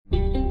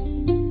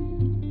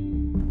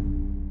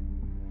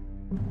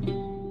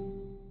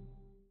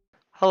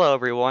Hello,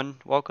 everyone.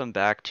 Welcome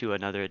back to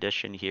another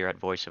edition here at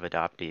Voice of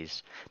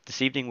Adoptees.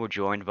 This evening, we're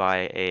joined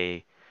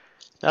by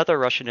another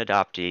Russian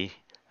adoptee,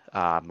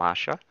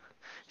 Masha.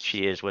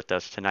 She is with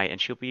us tonight,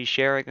 and she'll be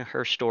sharing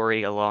her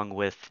story along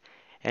with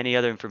any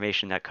other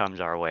information that comes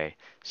our way.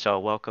 So,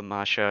 welcome,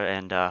 Masha,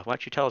 and why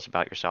don't you tell us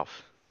about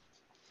yourself?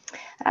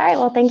 All right.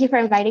 Well, thank you for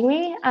inviting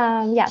me.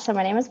 So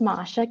my name is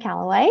Masha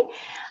Calloway.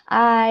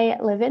 I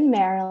live in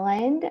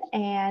Maryland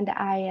and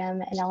I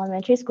am an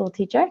elementary school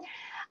teacher.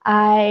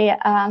 I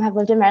have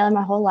lived in Maryland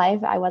my whole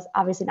life. I was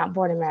obviously not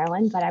born in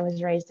Maryland, but I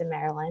was raised in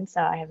Maryland.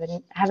 So I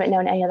haven't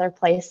known any other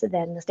place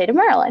than the state of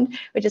Maryland,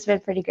 which has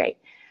been pretty great.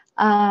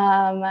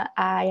 I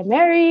am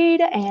married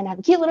and have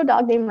a cute little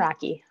dog named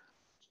Rocky.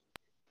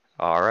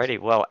 Alrighty,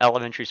 well,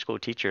 elementary school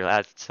teacher,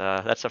 that's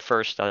the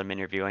first I'm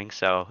interviewing,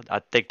 so I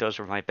think those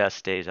were my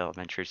best days,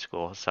 elementary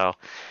school. So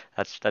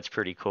that's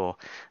pretty cool.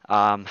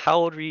 How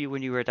old were you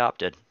when you were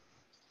adopted?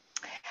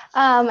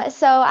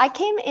 So I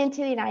came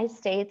into the United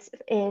States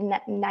in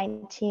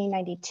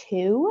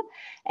 1992,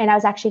 and I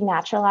was actually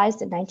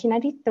naturalized in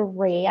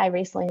 1993. I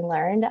recently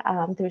learned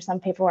through some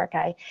paperwork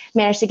I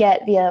managed to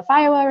get via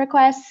FIRA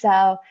request.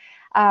 So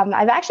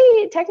I've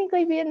actually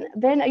technically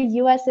been a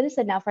U.S.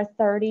 citizen now for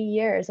 30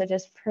 years, which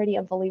is pretty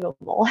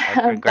unbelievable.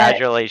 But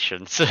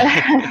Congratulations.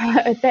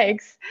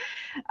 thanks.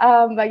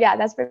 But yeah,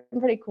 that's been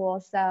pretty cool.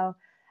 So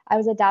I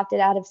was adopted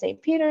out of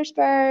St.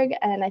 Petersburg,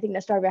 and I think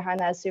the story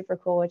behind that is super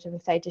cool, which I'm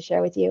excited to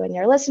share with you and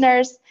your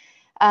listeners.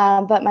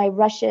 But my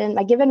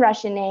given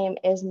Russian name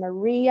is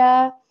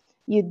Maria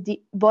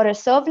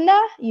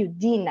Borisovna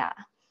Yudina.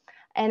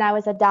 And I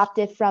was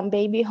adopted from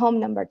baby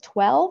home number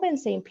 12 in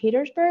St.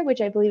 Petersburg,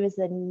 which I believe is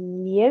the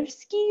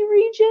Nevsky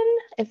region,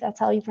 if that's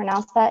how you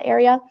pronounce that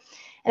area.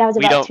 And I was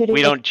We about don't two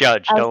we to don't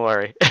judge, I was don't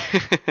worry.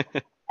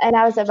 and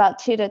I was about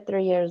 2 to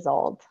 3 years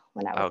old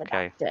when I was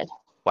Okay. adopted.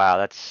 Wow,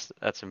 that's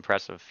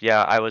impressive.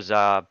 Yeah, I was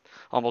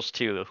almost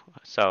two,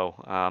 so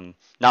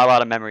not a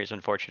lot of memories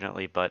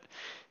unfortunately, but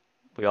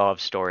we all have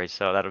stories,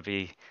 so that'll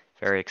be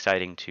very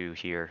exciting to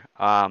hear.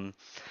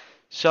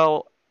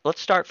 So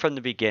let's start from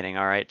the beginning,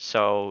 all right?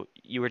 So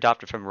you were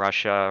adopted from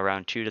Russia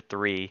around 2 to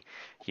 3,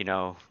 you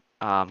know,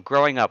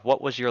 growing up,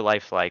 what was your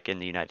life like in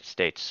the United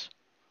States?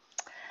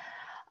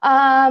 It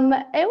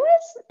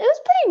was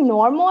pretty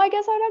normal, I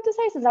guess I would have to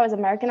say, since I was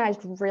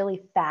Americanized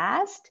really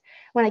fast.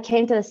 When I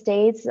came to the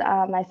States,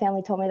 my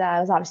family told me that I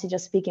was obviously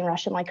just speaking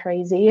Russian like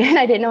crazy, and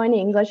I didn't know any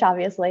English,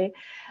 obviously.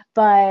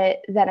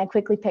 But then I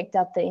quickly picked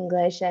up the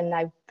English, and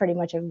I pretty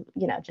much have,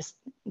 just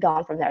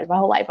gone from there my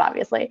whole life,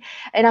 obviously.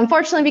 And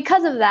unfortunately,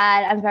 because of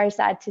that, I'm very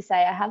sad to say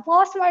I have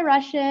lost my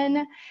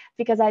Russian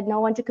because I had no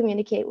one to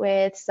communicate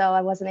with, so I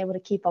wasn't able to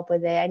keep up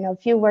with it. I know a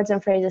few words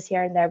and phrases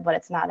here and there, but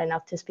it's not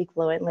enough to speak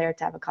fluently or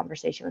to have a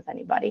conversation with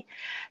anybody.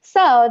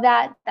 So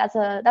that's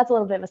a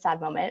little bit of a sad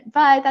moment,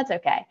 but that's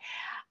okay.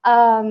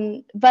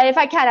 But if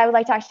I can, I would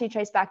like to actually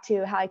trace back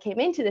to how I came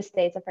into the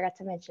States. I forgot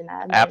to mention that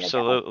a minute ago.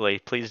 Absolutely,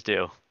 please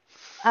do.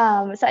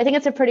 So I think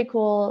it's a pretty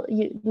cool,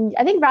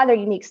 I think rather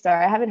unique story.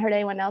 I haven't heard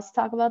anyone else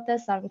talk about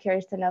this, so I'm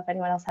curious to know if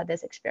anyone else had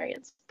this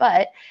experience.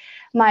 But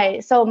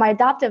my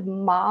adoptive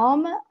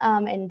mom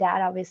and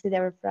dad, obviously they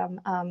were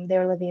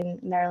living in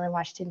Maryland,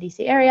 Washington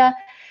D.C. area,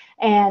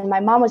 and my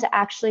mom was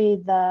actually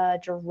the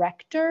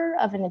director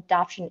of an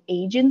adoption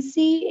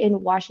agency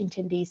in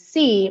Washington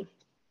D.C.,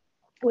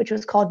 which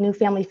was called New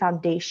Family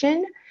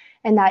Foundation.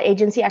 And that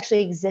agency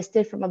actually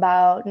existed from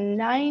about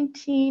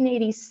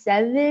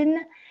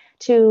 1987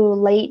 to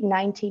late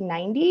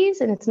 1990s,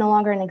 and it's no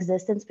longer in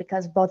existence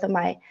because both of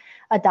my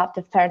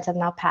adoptive parents have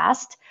now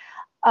passed.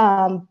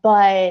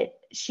 But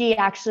she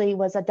actually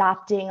was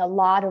adopting a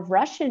lot of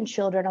Russian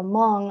children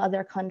among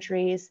other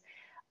countries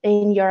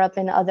in Europe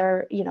and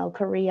other,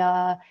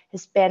 Korea,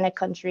 Hispanic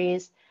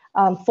countries,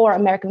 for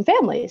American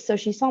families. So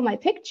she saw my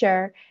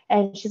picture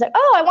and she's like,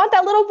 "Oh, I want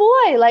that little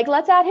boy. Like,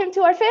 let's add him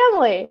to our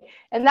family."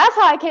 And that's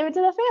how I came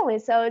into the family.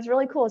 So it's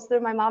really cool. It's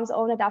through my mom's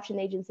own adoption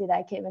agency that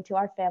I came into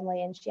our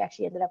family, and she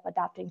actually ended up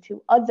adopting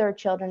two other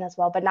children as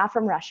well, but not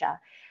from Russia.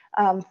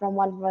 From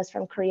one was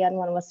from Korea and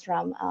one was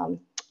from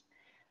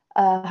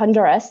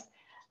Honduras.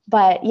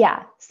 But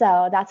yeah,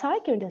 so that's how I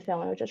came into the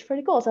family, which was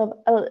pretty cool.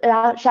 So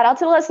shout out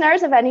to the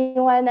listeners. If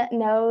anyone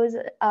knows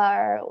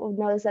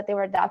that they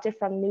were adopted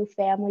from New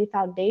Family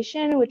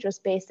Foundation, which was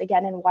based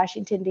again in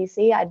Washington,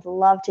 D.C., I'd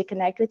love to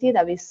connect with you.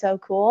 That'd be so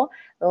cool.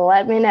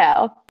 Let me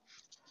know.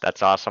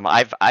 That's awesome.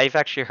 I've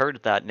actually heard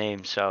of that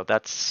name, so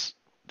that's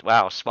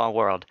wow, small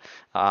world.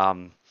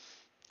 Um,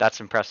 that's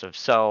impressive.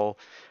 So,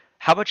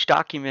 how much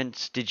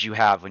documents did you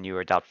have when you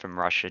were adopted from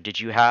Russia? Did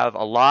you have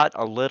a lot,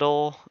 a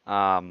little?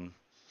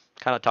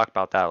 Kind of talk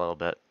about that a little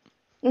bit.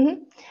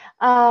 Mhm.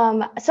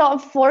 So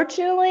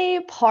unfortunately,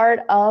 part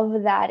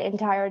of that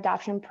entire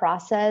adoption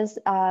process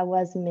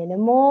was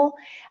minimal.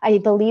 I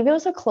believe it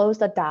was a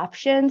closed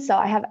adoption, so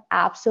I have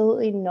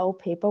absolutely no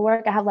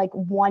paperwork. I have like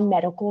one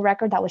medical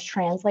record that was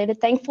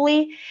translated,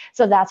 thankfully.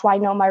 So that's why I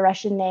know my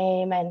Russian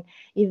name, and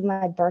even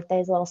my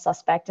birthday is a little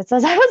suspect. It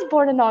says I was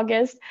born in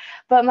August,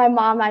 but my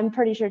mom, I'm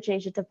pretty sure,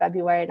 changed it to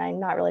February, and I'm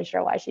not really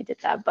sure why she did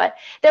that. But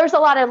there was a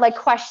lot of like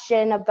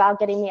question about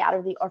getting me out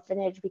of the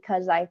orphanage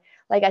because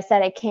like I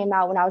said, I came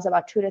out when I was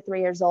about 2 to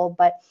 3 years old,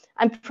 but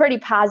I'm pretty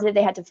positive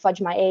they had to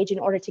fudge my age in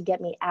order to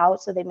get me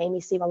out. So they made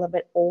me seem a little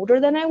bit older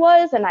than I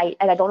was. And I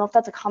don't know if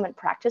that's a common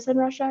practice in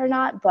Russia or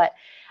not, but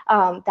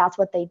that's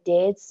what they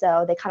did.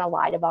 So they kind of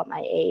lied about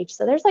my age.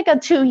 So there's like a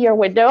 2 year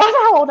window of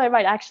how old I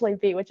might actually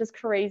be, which is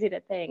crazy to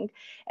think.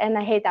 And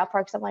I hate that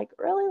part because I'm like,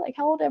 really? Like,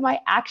 how old am I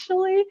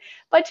actually?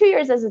 But 2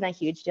 years isn't a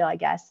huge deal, I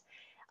guess.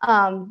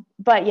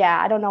 But yeah,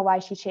 I don't know why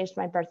she changed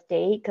my birth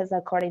date because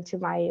according to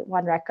my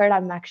one record,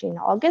 I'm actually an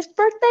August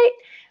birth date,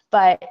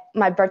 but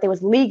my birthday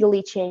was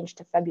legally changed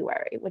to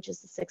February, which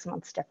is a 6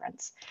 months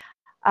difference.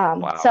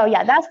 Wow. So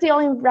yeah, that's the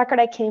only record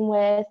I came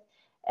with.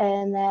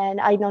 And then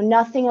I know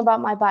nothing about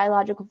my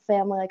biological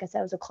family. Like I said,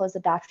 it was a closed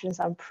adoption,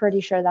 so I'm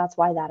pretty sure that's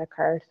why that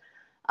occurred.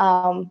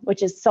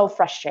 Which is so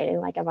frustrating.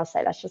 Like I must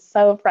say, that's just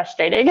so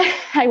frustrating.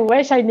 I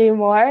wish I knew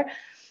more.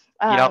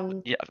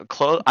 Um, Yeah,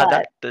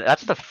 but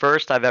that's the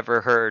first I've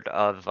ever heard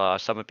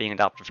of someone being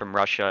adopted from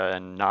Russia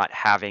and not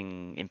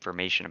having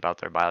information about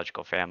their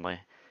biological family.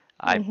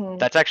 I mhm.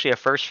 That's actually a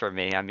first for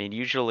me. I mean,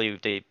 usually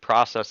the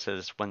process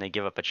is when they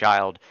give up a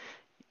child,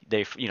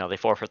 they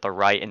forfeit the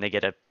right and they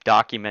get a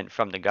document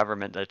from the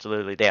government that's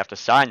literally they have to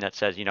sign that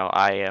says,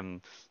 I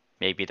am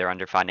maybe they're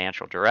under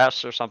financial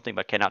duress or something,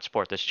 but cannot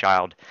support this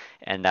child,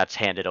 and that's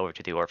handed over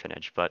to the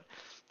orphanage. But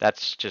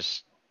that's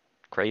just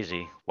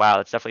crazy. Wow,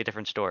 that's definitely a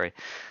different story.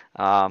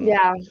 Um,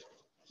 Yeah.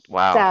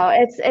 wow. So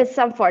it's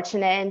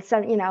unfortunate, and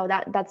some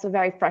that's a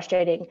very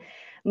frustrating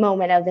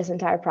moment of this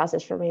entire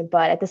process for me.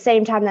 But at the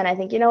same time, then I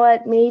think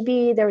what,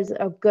 maybe there's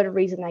a good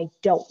reason I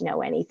don't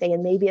know anything,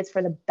 and maybe it's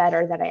for the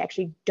better that I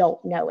actually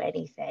don't know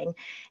anything,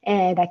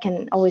 and I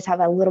can always have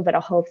a little bit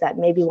of hope that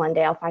maybe one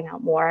day I'll find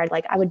out more.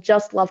 Like I would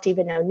just love to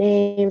even know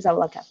names. I would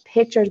love to have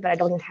pictures, but I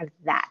don't even have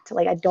that.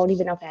 Like I don't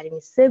even know if I had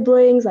any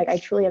siblings. Like I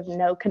truly have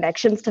no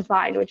connections to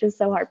find, which is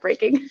so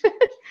heartbreaking.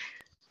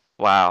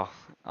 Wow.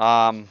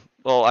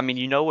 Well, I mean,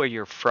 you know where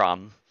you're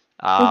from,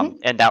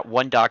 hmm and that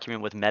one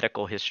document with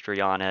medical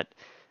history on it.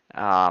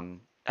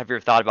 Have you ever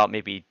thought about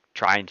maybe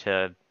trying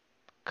to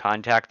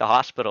contact the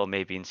hospital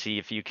maybe and see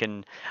if you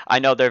can? I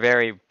know they're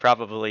very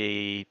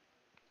probably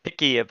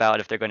picky about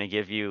if they're going to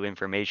give you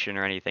information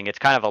or anything. It's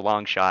kind of a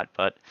long shot,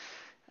 but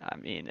I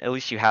mean, at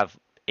least you have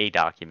a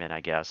document,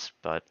 I guess.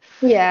 But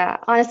Yeah,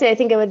 honestly, I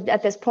think it would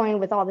at this point,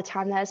 with all the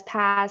time that has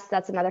passed,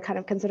 that's another kind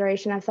of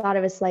consideration I've thought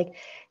of is like,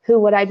 who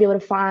would I be able to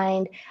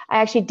find?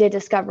 I actually did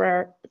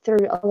discover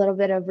through a little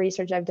bit of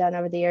research I've done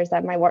over the years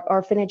that my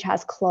orphanage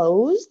has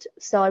closed.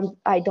 So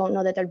I don't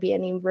know that there'd be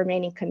any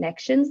remaining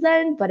connections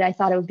then, but I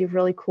thought it would be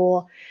really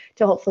cool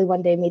to hopefully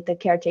one day meet the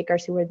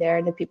caretakers who were there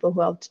and the people who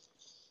helped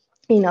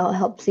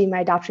help see my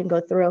adoption go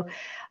through.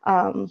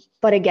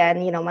 But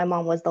again, my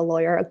mom was the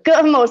lawyer,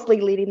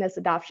 mostly leading this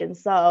adoption.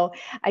 So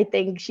I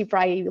think she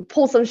probably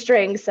pulled some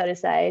strings, so to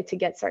say, to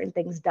get certain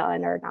things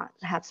done or not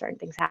have certain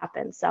things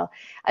happen. So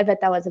I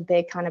bet that was a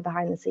big kind of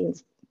behind the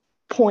scenes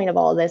point of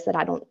all of this that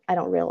I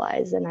don't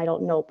realize and I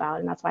don't know about,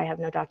 and that's why I have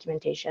no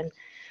documentation.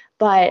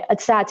 But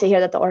it's sad to hear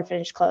that the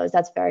orphanage closed.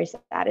 That's very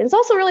sad. And it's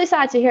also really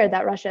sad to hear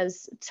that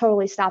Russia's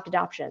totally stopped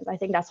adoptions. I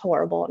think that's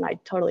horrible, and I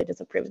totally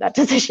disapprove of that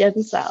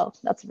decision. So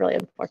that's really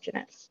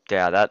unfortunate.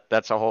 yeah,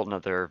 that's a whole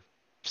nother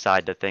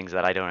side to things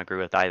that I don't agree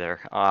with either.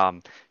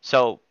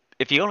 So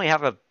if you only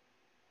have a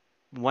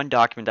one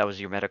document that was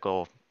your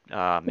medical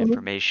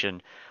Mm-hmm.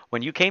 information.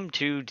 When you came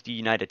to the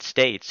United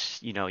States,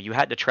 you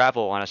had to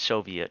travel on a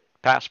Soviet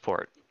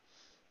passport.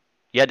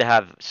 You had to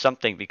have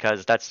something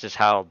because that's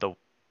how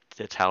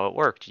it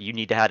worked. You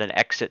need to have an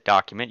exit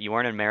document. You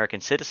weren't an American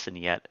citizen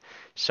yet,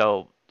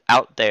 so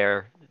out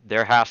there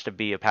has to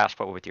be a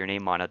passport with your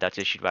name on it that's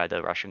issued by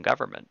the Russian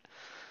government.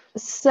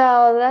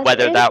 So that's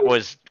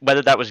interesting.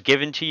 Whether that was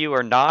given to you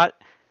or not,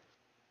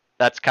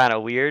 that's kind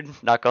of weird.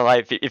 Not gonna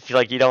lie, if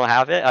like you don't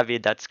have it, I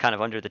mean that's kind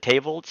of under the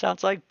table. It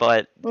sounds like,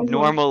 but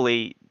Mm-hmm.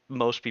 normally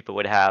most people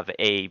would have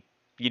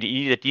you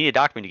need a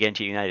document to get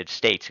into the United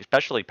States,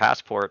 especially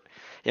passport.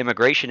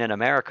 Immigration in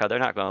America, they're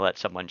not going to let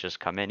someone just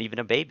come in, even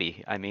a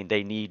baby. I mean,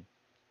 they need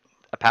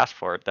a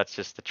passport. That's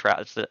just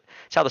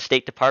it's how the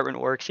State Department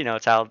works.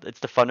 It's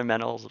the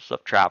fundamentals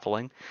of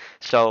traveling.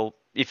 So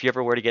if you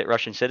ever were to get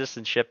Russian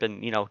citizenship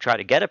and try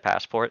to get a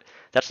passport,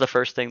 that's the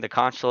first thing the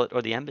consulate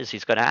or the embassy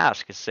is going to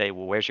ask is say,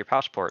 well, where's your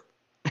passport?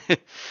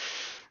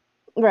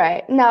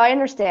 Right. No, I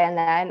understand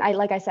that. And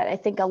like I said, I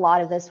think a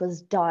lot of this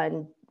was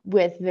done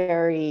with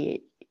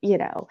very, you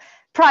know,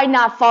 probably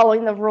not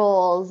following the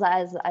rules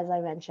as I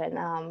mentioned.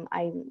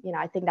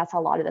 I think that's how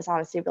a lot of this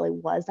honestly really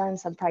was done.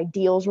 Some probably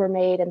deals were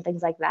made and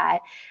things like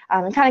that,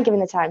 and kind of given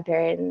the time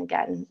period. And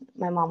again,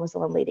 my mom was the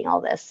one leading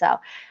all this, so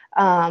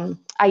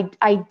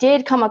I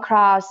did come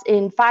across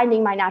in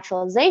finding my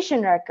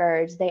naturalization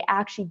records. They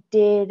actually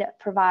did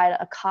provide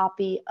a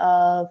copy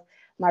of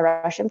my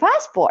Russian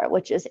passport,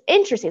 which is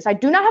interesting. So I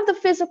do not have the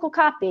physical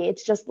copy.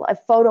 It's just a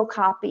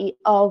photocopy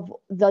of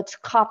the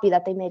copy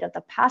that they made of the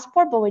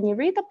passport. But when you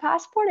read the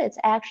passport, it's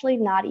actually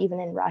not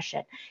even in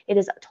Russian. It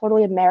is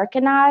totally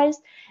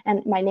Americanized,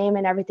 and my name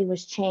and everything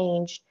was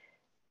changed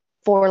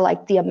for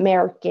like the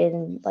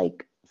American,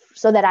 like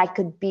so that I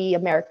could be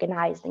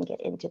Americanized and get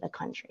into the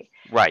country.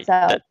 Right.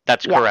 So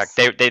That's correct.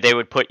 yes, They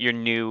would put your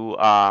new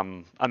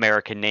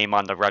American name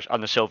on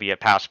the Soviet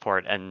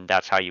passport, and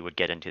that's how you would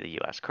get into the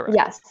U.S. Correct.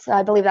 yes,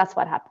 I believe that's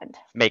what happened.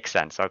 Makes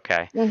sense.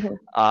 Okay.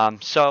 Mm-hmm.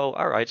 So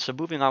all right. So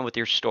moving on with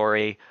your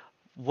story,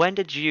 when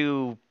did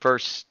you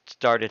first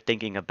started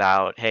thinking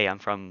about, hey, I'm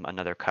from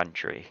another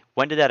country?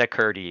 When did that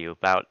occur to you?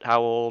 About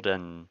how old,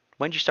 and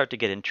when did you start to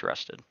get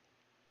interested?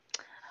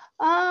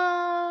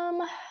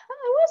 I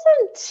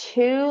wasn't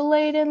too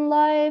late in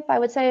life. I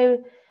would say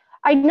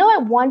I know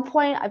at one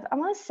point, I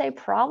want to say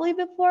probably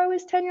before I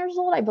was 10 years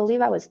old, I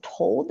believe I was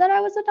told that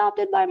I was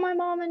adopted by my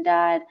mom and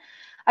dad.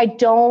 I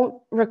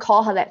don't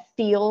recall how that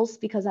feels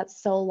because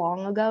that's so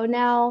long ago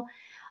now.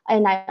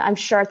 And I'm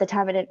sure at the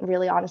time I didn't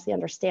really honestly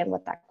understand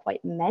what that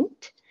quite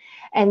meant.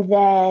 And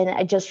then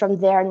I just from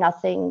there,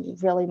 nothing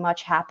really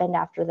much happened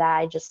after that.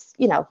 I just,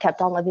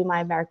 kept on living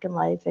my American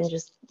life and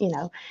just,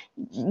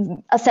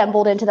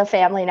 assembled into the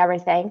family and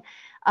everything.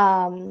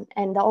 And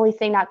the only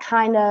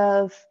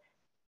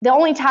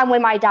time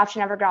when my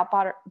adoption ever got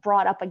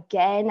brought up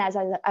again as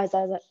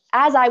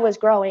I was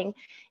growing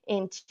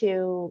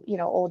into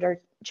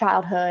older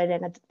childhood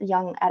and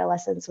young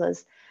adolescence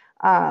was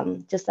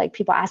just like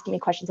people asking me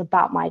questions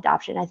about my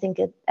adoption. I think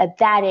at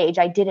that age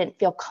I didn't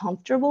feel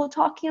comfortable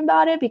talking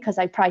about it because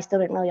I probably still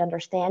didn't really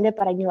understand it,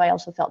 but I knew I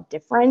also felt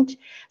different.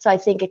 So I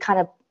think it kind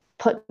of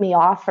put me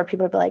off for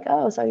people to be like,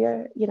 oh, so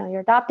you're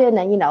adopted, and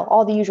then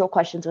all the usual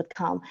questions would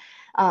come,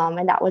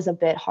 and that was a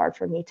bit hard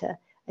for me to,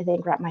 I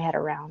think, wrap my head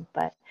around.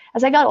 But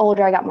as I got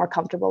older, I got more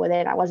comfortable with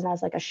it. I wasn't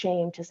as like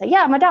ashamed to say,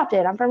 yeah, I'm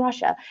adopted, I'm from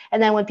Russia.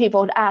 And then when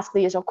people would ask the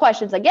usual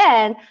questions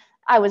again,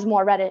 I was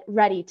more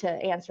ready to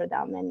answer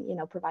them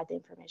and provide the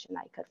information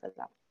that I could for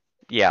them.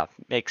 Yeah,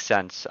 makes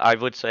sense. I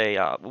would say,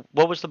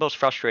 what was the most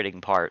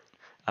frustrating part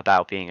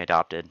about being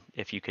adopted,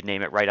 if you could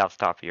name it right off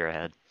the top of your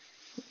head?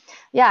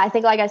 Yeah, I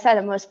think, like I said,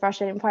 the most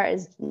frustrating part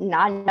is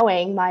not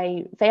knowing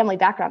my family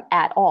background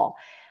at all.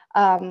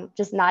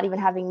 Just not even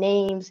having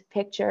names,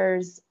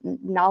 pictures,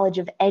 knowledge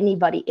of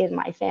anybody in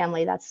my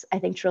family. That's, I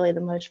think, truly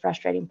the most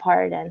frustrating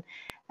part. And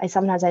I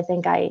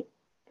think I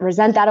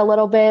resent that a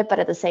little bit, but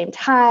at the same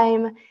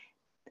time,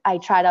 I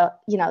try to,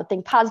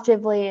 think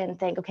positively and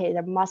think, okay,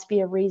 there must be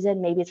a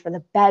reason. Maybe it's for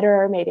the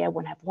better. Maybe I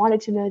wouldn't have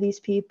wanted to know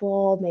these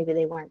people. Maybe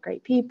they weren't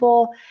great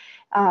people.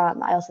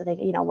 I also think,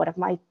 what if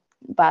my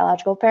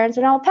biological parents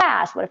are now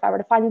passed? What if I were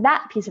to find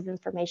that piece of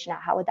information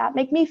out? How would that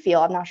make me feel?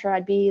 I'm not sure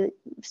I'd be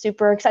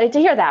super excited to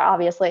hear that,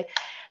 obviously.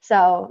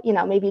 So,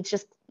 maybe it's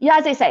just, yeah,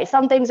 as they say,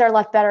 some things are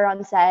left better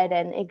unsaid,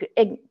 and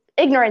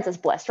ignorance is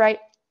bliss, right?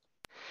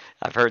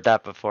 I've heard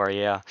that before,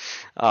 yeah.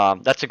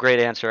 That's a great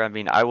answer. I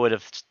mean, I would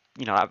have,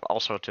 I've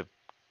also to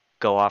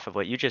go off of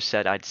what you just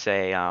said, I'd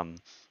say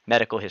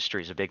medical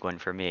history is a big one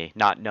for me.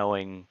 Not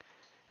knowing,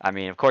 I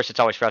mean, of course, it's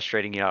always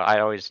frustrating. I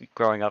always,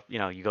 growing up,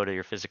 you go to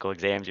your physical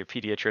exams, your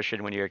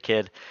pediatrician when you're a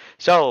kid.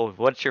 So,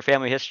 what's your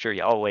family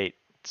history? Oh, wait,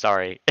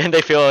 sorry. And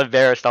they feel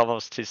embarrassed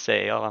almost to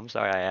say, oh, I'm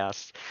sorry I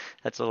asked.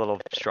 That's a little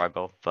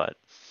struggle, but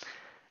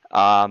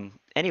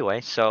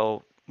anyway,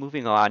 so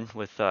moving on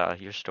with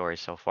your story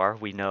so far,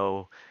 we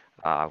know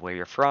where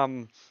you're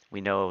from,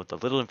 we know the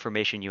little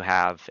information you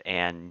have,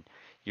 and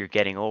you're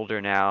getting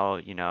older now,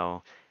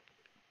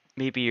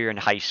 maybe you're in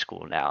high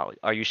school now.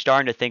 Are you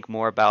starting to think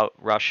more about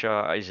Russia?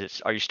 Are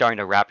you starting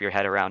to wrap your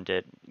head around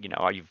it?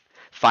 Are you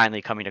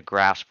finally coming to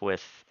grasp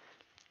with,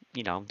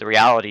 the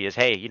reality is,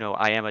 hey,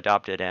 I am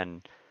adopted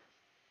and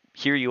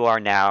here you are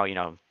now,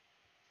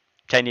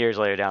 10 years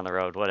later down the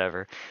road,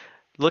 whatever.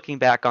 Looking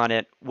back on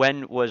it,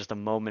 when was the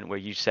moment where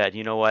you said,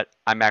 you know what,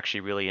 I'm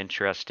actually really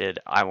interested,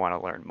 I want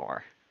to learn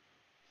more?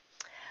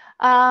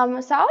 So I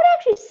would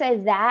actually say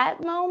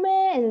that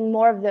moment and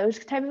more of those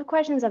type of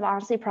questions have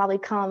honestly probably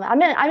come.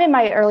 I'm in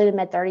my early to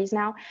mid 30s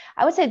now.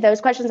 I would say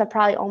those questions have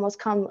probably almost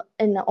come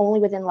in only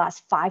within the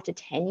last 5 to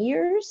 10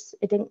 years.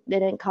 It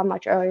didn't come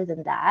much earlier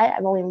than that.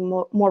 I've only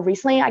more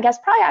recently, I guess,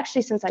 probably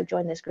actually since I've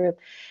joined this group,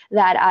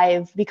 that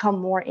I've become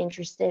more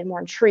interested,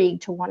 more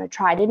intrigued to want to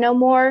try to know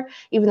more,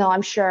 even though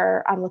I'm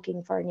sure I'm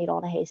looking for a needle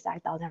in a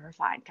haystack that I'll never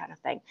find, kind of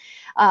thing.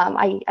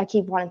 I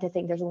keep wanting to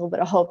think there's a little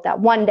bit of hope that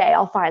one day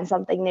I'll find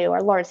something new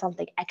or learn something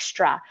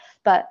extra,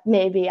 but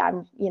maybe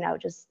I'm,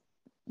 just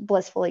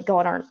blissfully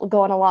going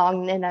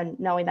along and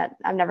knowing that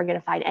I'm never going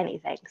to find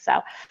anything.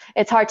 So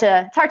it's hard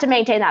to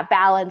maintain that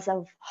balance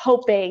of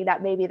hoping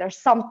that maybe there's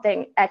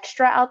something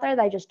extra out there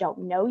that I just don't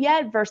know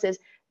yet versus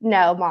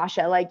no,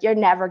 Masha, like you're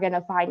never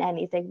gonna find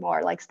anything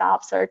more. Like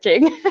stop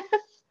searching.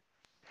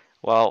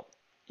 Well,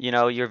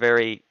 you're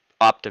very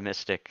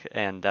optimistic,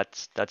 and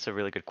that's a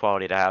really good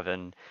quality to have.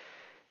 And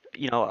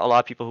a lot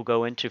of people who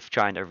go into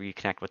trying to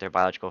reconnect with their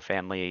biological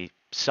family,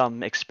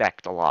 some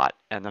expect a lot,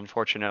 and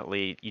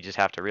unfortunately, you just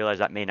have to realize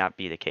that may not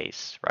be the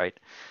case, right?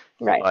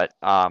 Right. But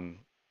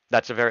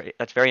that's very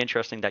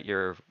interesting that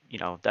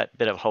that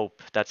bit of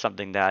hope. That's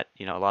something that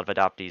a lot of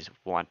adoptees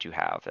want to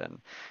have, and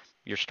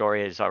your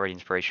story is already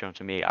inspirational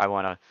to me. I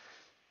want to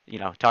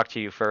talk to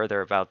you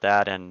further about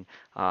that, and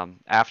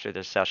after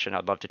this session,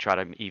 I'd love to try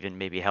to even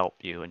maybe help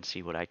you and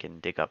see what I can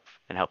dig up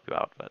and help you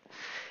out. But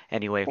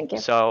anyway, Thank you.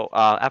 so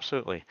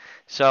absolutely.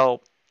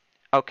 So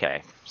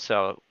okay,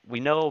 so we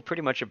know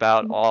pretty much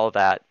about Mhm. all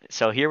that.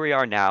 So here we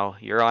are now.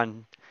 You're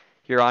on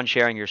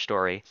sharing your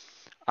story.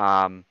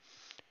 Um,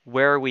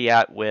 where are we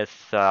at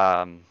with?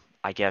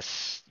 I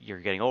guess you're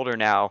getting older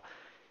now.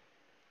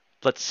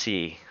 Let's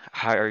see.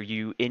 How, are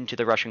you into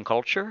the Russian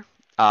culture?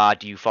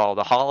 Do you follow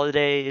the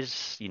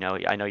holidays?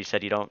 I know you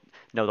said you don't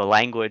know the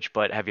language,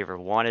 but have you ever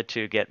wanted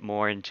to get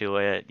more into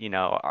it?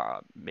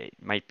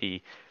 Might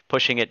be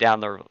pushing it down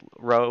the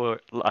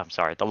road. I'm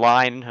sorry, the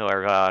line,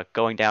 or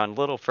going down a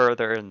little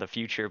further in the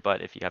future.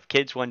 But if you have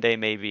kids one day,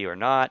 maybe or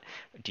not,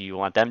 do you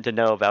want them to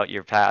know about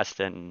your past,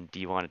 and do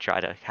you want to try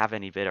to have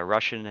any bit of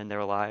Russian in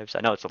their lives?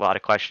 I know it's a lot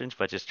of questions,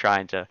 but just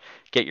trying to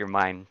get your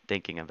mind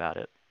thinking about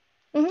it.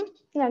 Mm-hmm.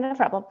 Yeah, no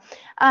problem.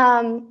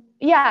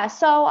 Yeah,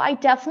 so I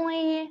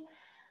definitely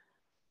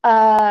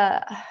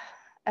uh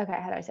okay,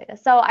 how do I say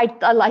this? So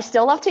I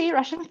still love to eat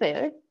Russian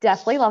food.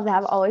 Definitely love to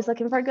have always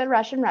looking for a good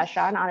Russian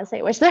restaurant. Honestly,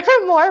 I wish there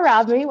were more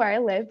around me where I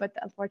live, but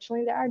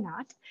unfortunately there are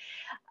not.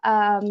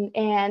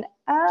 And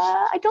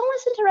I don't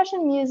listen to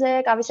Russian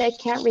music. Obviously, I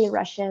can't read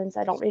Russian,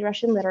 so I don't read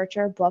Russian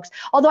literature books.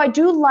 Although I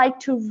do like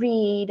to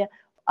read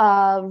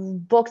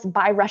books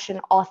by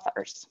Russian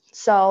authors.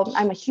 So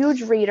I'm a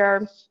huge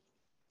reader.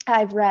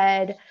 I've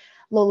read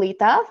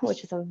Lolita,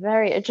 which is a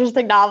very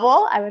interesting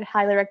novel. I would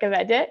highly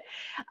recommend it.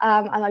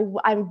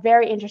 I'm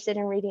very interested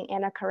in reading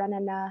Anna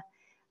Karenina.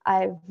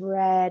 I've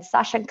read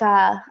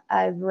Sashenka.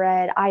 I've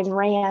read Ayn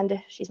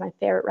Rand. She's my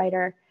favorite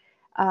writer.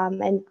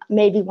 And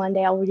maybe one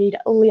day I'll read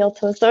Leo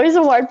Tolstoy's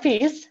War and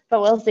Peace,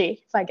 but we'll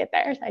see if I get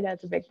there. I know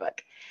it's a big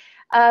book.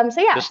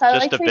 So yeah, so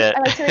Just a bit. I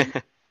like to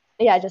read,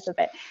 yeah, just a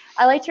bit.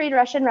 I like to read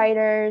Russian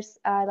writers.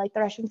 I like the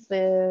Russian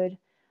food.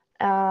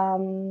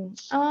 And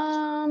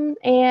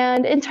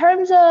in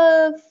terms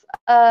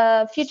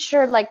of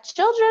future like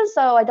children,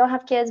 so I don't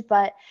have kids,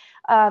 but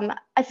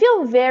I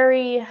feel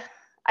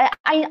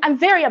I'm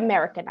very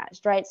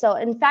Americanized, right? So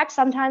in fact,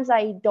 sometimes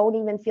I don't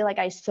even feel like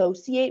I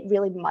associate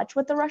really much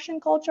with the Russian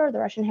culture, the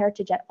Russian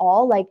heritage at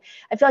all. Like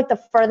I feel like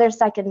the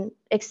furthest I can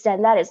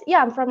extend that is,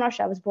 yeah, I'm from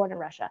Russia. I was born in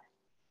Russia,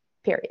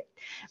 period,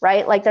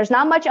 right? Like there's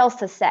not much else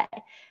to say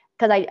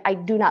because I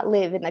do not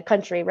live in the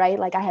country, right?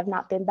 Like I have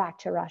not been back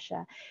to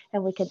Russia,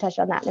 and we can touch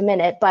on that in a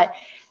minute. But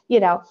you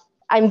know,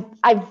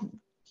 I've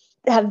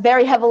have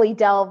very heavily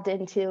delved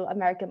into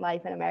American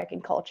life and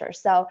American culture.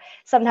 So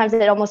sometimes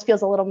it almost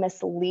feels a little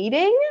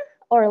misleading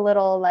or a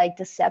little like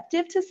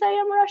deceptive to say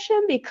I'm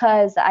Russian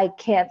because I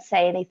can't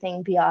say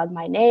anything beyond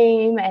my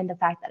name and the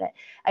fact that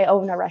I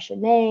own a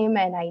Russian name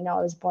and I know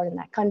I was born in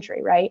that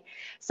country, right?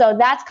 So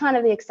that's kind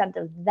of the extent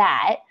of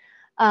that.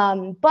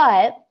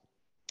 But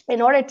in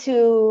order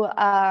to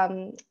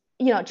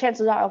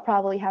chances are I'll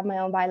probably have my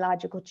own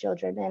biological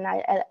children.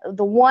 And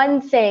the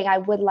one thing I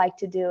would like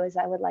to do is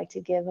I would like to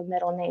give a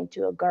middle name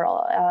to a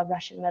girl, a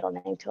Russian middle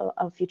name to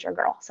a future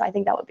girl. So I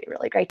think that would be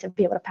really great to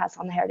be able to pass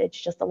on the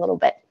heritage just a little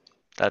bit.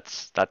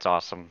 That's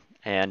awesome.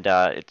 And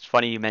it's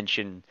funny you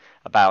mentioned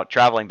about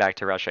traveling back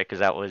to Russia because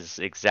that was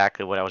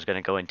exactly what I was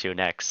going to go into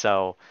next.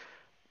 So,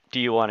 do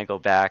you want to go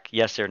back?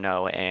 Yes or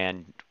no?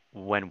 And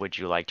when would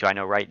you like to? I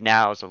know right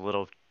now is a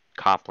little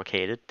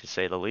complicated to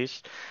say the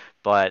least,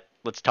 but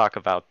let's talk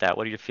about that.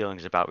 What are your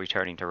feelings about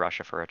returning to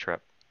Russia for a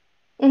trip?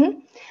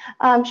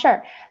 Mm-hmm.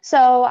 Sure.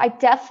 So I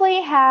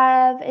definitely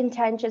have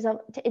intentions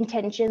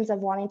of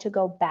wanting to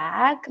go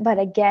back, but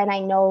again, I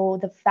know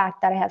the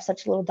fact that I have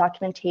such little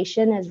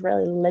documentation is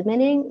really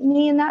limiting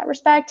me in that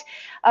respect.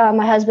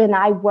 My husband and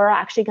I were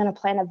actually going to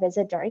plan a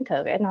visit during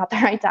COVID, not the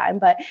right time,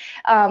 but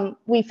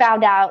we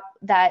found out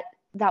that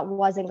that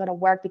wasn't going to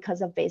work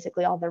because of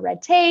basically all the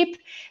red tape,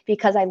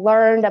 because I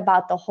learned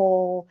about the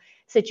whole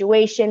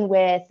situation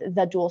with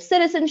the dual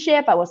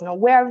citizenship. I wasn't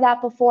aware of that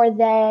before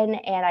then,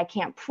 and I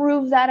can't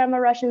prove that I'm a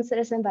Russian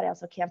citizen, but I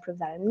also can't prove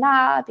that I'm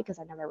not because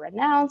I never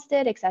renounced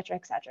it, et cetera,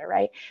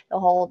 right? The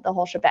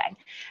whole shebang.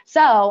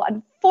 So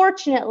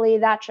unfortunately,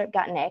 that trip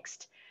got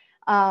nixed.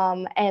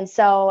 And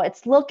so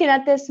it's looking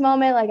at this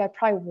moment like I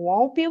probably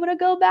won't be able to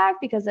go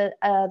back because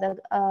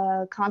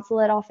the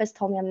consulate office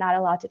told me I'm not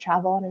allowed to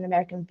travel on an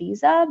American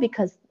visa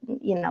because,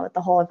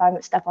 the whole if I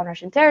step on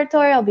Russian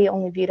territory, I'll be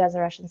only viewed as a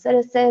Russian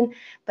citizen,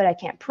 but I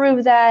can't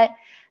prove that.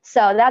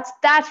 So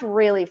that's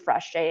really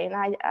frustrating.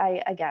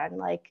 I again,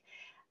 like,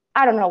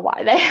 I don't know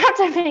why they have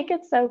to make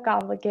it so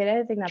complicated.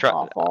 I think that's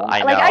awful.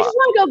 I Like, I know. just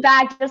want to go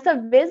back just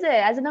to visit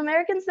as an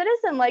American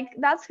citizen. Like,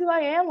 that's who I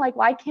am. Like,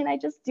 why can't I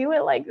just do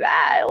it like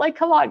that? Like,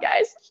 come on,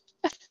 guys.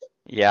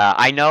 Yeah,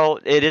 I know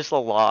it is the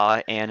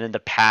law, and in the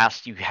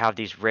past, you have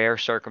these rare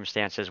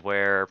circumstances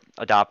where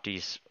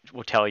adoptees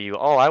will tell you,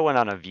 "Oh, I went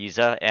on a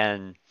visa,"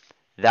 and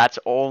that's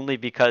only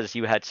because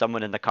you had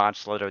someone in the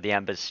consulate or the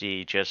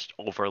embassy just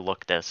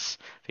overlook this.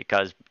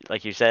 Because,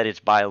 like you said,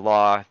 it's by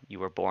law. You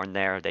were born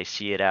there. They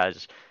see it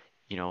as,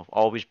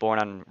 always born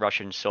on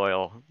Russian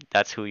soil.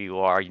 That's who you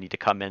are. You need to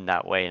come in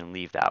that way and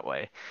leave that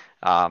way.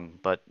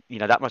 But,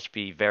 that must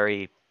be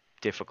very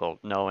difficult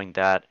knowing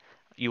that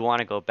you want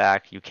to go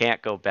back, you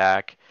can't go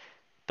back.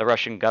 The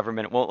Russian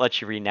government won't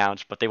let you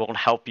renounce, but they won't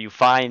help you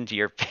find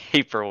your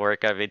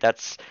paperwork. I mean,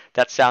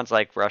 that sounds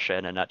like Russia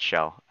in a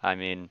nutshell. I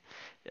mean,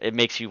 it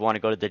makes you want to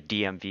go to the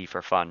DMV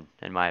for fun,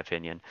 in my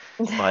opinion.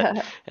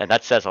 But and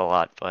that says a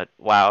lot. But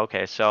wow,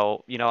 okay,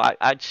 so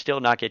I'd still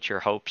not get your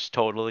hopes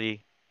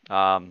totally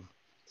um,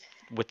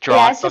 Yeah,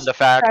 withdrawn it's from just the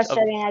fact of.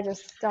 frustrating. I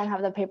just don't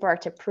have the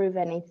paperwork to prove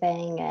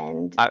anything.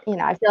 And, I,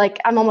 I feel like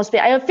I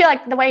feel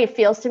like the way it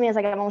feels to me is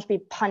like I'm almost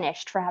being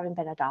punished for having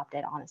been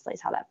adopted, honestly,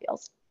 is how that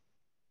feels.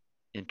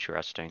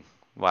 Interesting.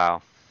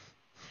 Wow.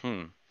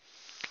 Hmm.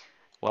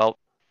 Well,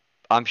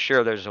 I'm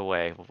sure there's a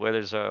way. Where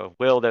there's a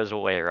will, there's a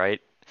way, right?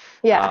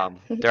 Yeah.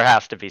 There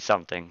has to be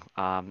something.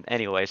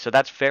 Anyway, so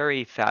that's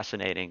very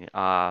fascinating.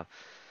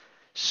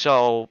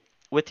 So,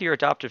 with your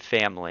adoptive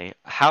family,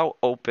 how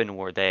open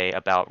were they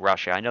about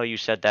Russia? I know you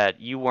said that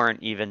you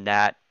weren't even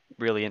that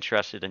really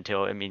interested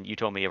until, I mean, you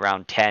told me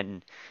around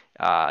 10,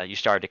 you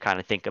started to kind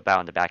of think about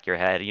in the back of your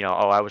head,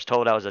 oh, I was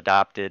told I was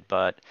adopted,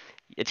 but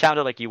it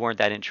sounded like you weren't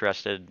that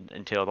interested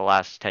until the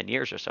last 10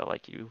 years or so,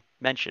 like you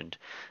mentioned.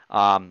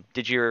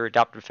 Did your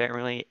adoptive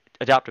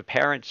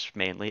parents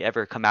mainly,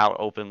 ever come out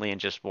openly and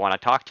just want to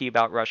talk to you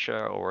about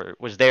Russia, or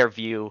was their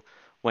view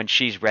when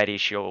she's ready,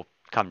 she'll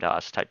come to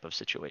us type of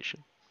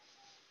situation?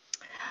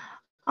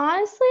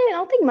 Honestly, I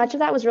don't think much of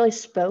that was really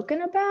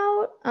spoken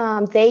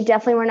about. They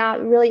definitely were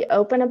not really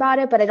open about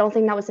it, but I don't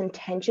think that was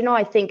intentional.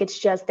 I think it's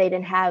just they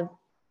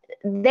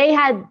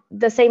had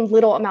the same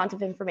little amount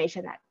of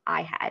information that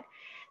I had.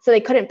 So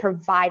they couldn't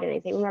provide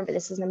anything. Remember,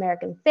 this is an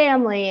American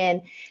family.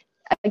 And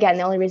again,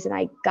 the only reason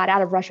I got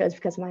out of Russia is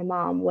because my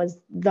mom was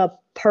the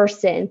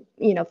person,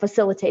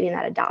 facilitating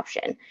that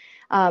adoption.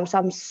 So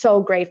I'm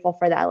so grateful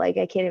for that. Like,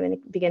 I can't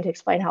even begin to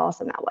explain how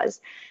awesome that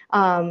was.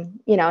 And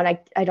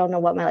I don't know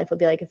what my life would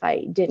be like if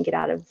I didn't get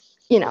out of,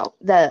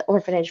 the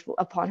orphanage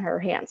upon her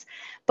hands.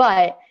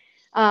 But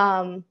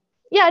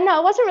yeah, no,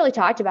 it wasn't really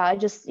talked about. I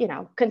just,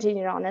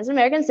 continued on as an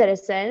American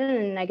citizen.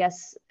 And I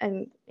guess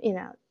I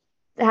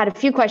had a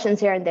few questions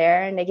here and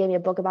there, and they gave me a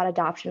book about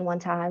adoption one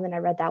time, and I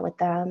read that with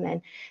them.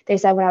 And they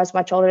said when I was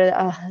much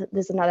older,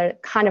 this is another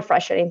kind of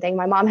frustrating thing.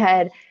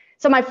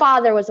 So my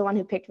father was the one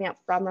who picked me up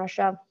from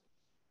Russia,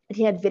 and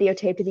he had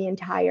videotaped the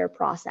entire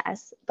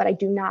process, but I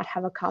do not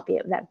have a copy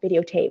of that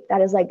videotape.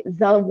 That is like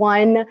the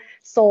one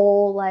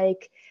sole,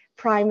 like,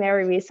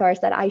 primary resource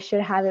that I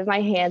should have in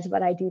my hands,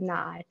 but I do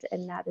not.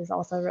 And that is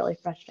also really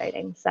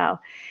frustrating. So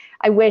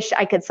I wish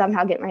I could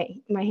somehow get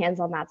my hands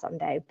on that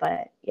someday.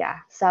 But yeah,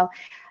 so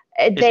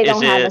Is they is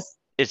don't have it us.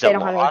 is They it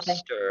don't have anything.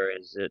 lost or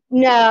is it?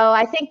 No,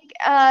 I think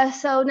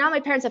so. Now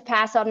my parents have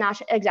passed, so I'm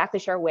not exactly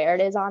sure where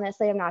it is.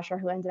 Honestly, I'm not sure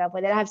who ended up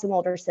with it. I have some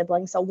older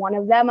siblings, so one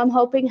of them I'm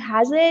hoping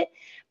has it.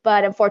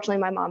 But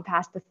unfortunately, my mom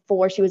passed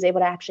before she was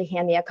able to actually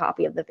hand me a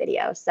copy of the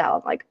video. So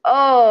I'm like,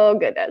 oh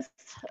goodness.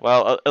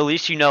 Well, at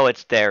least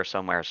it's there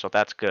somewhere, so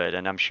that's good.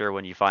 And I'm sure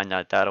when you find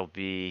that, that'll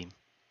be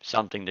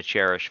something to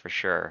cherish for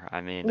sure.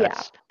 I mean,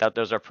 Yeah,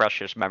 those are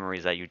precious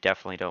memories that you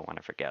definitely don't want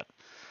to forget.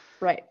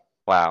 right.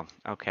 Wow.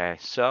 Okay.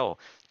 So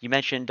you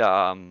mentioned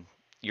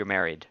you're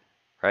married,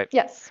 right?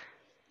 Yes.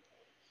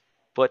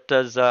 What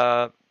does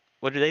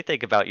what do they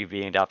think about you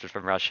being adopted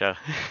from Russia?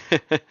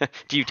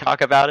 Do you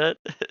talk about it?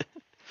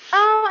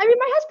 I mean,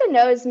 my husband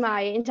knows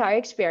my entire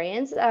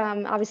experience.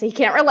 Obviously, he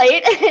can't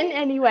relate in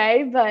any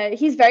way, but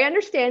he's very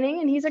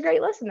understanding and he's a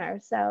great listener.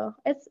 So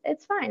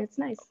it's fine. It's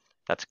nice.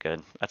 That's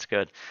good. That's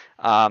good.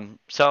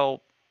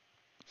 So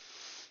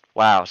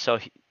wow. So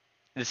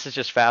this is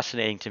just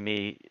fascinating to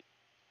me.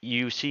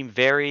 You seem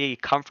very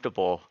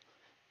comfortable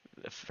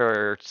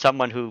for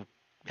someone who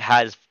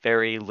has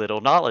very little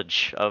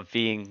knowledge of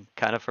being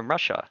kind of from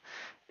Russia.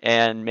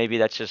 And maybe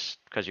that's just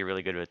because you're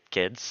really good with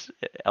kids.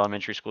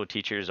 Elementary school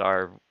teachers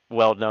are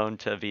well known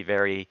to be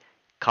very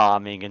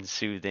calming and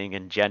soothing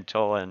and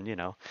gentle and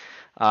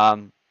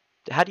um,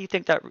 how do you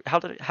think that how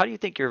do you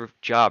think your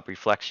job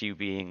reflects you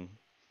being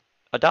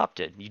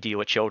adopted? You deal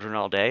with children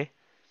all day.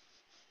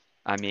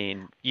 I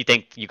mean, you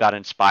think you got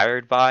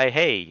inspired by,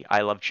 hey,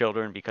 I love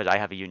children because I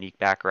have a unique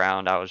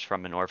background. I was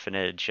from an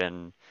orphanage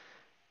and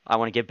I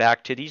want to give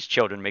back to these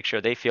children, make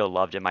sure they feel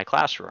loved in my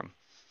classroom.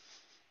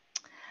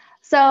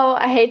 So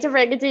I hate to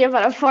break it to you,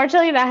 but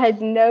unfortunately, that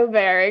had no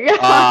bearing Oh,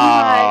 on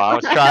my. I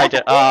was trying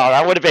to. Oh,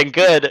 that would have been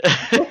good.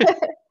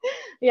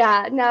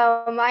 Yeah,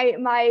 no,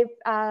 my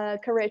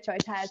career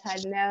choice has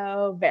had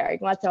no bearing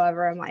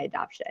whatsoever on my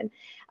adoption.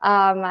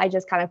 I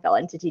just kind of fell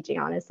into teaching,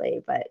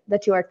 honestly, but the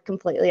two are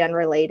completely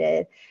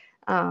unrelated.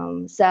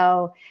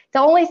 So the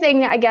only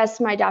thing I guess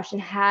my adoption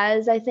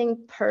has, I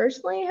think,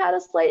 personally had a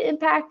slight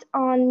impact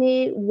on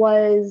me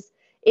was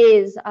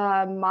is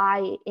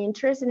my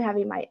interest in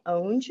having my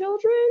own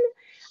children.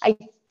 I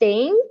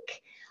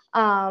think,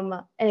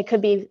 and it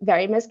could be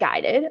very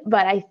misguided,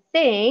 but I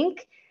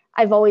think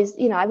I've always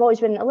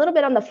been a little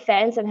bit on the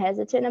fence and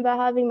hesitant about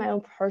having my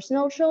own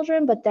personal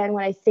children. But then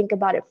when I think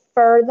about it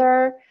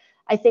further,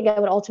 I think I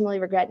would ultimately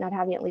regret not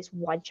having at least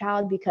one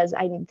child because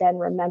I then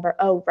remember,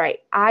 oh, right,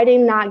 I did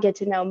not get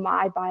to know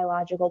my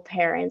biological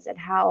parents, and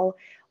how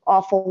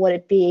awful would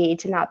it be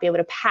to not be able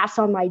to pass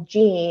on my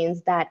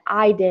genes that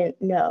I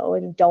didn't know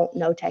and don't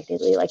know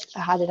technically. Like,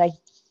 how did I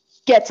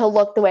get to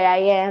look the way I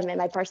am and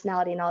my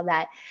personality and all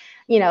that?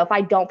 If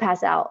I don't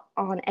pass out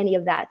on any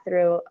of that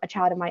through a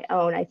child of my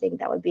own, I think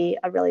that would be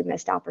a really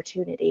missed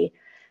opportunity.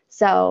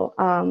 So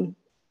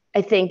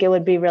I think it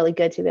would be really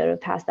good to be able to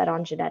pass that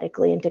on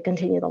genetically and to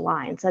continue the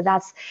line. So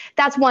that's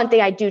one thing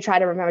I do try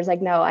to remember is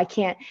like, no, I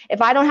can't.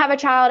 If I don't have a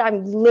child,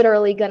 I'm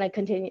literally gonna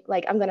continue.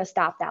 Like, I'm gonna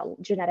stop that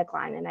genetic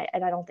line, and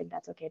I don't think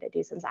that's okay to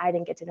do since I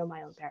didn't get to know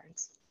my own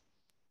parents.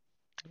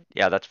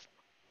 Yeah, that,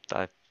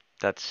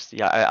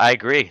 yeah, I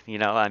agree.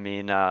 I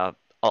mean, a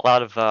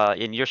lot of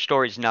in your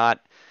story's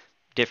not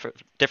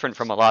different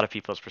from a lot of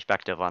people's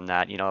perspective on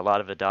that. A lot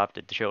of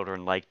adopted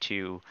children like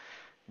to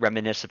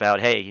reminisce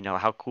about, hey,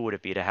 how cool would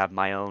it be to have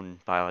my own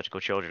biological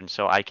children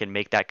so I can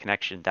make that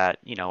connection that,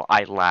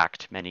 I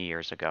lacked many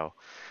years ago.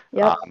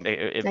 Yep,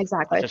 It's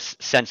exactly. a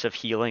sense of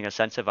healing, a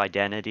sense of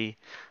identity,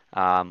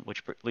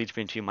 which leads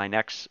me to my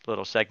next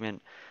little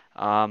segment.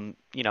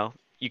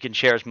 You can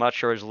share as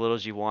much or as little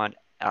as you want.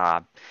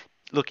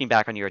 Looking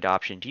back on your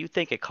adoption, do you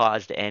think it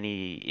caused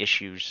any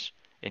issues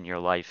in your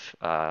life,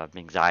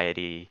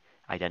 anxiety,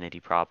 identity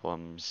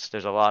problems?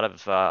 There's a lot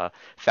of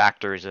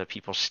factors that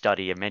people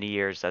study in many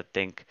years that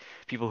think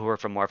people who are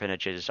from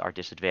orphanages are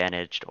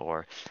disadvantaged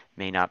or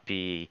may not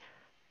be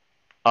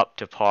up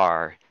to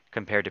par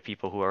compared to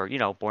people who are,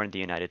 born in the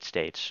United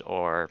States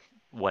or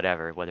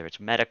whatever, whether it's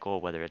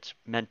medical, whether it's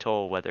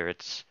mental, whether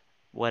it's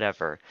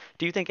whatever.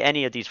 Do you think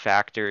any of these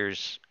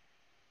factors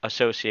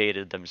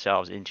associated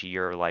themselves into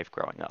your life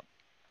growing up?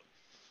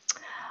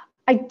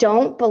 I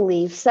don't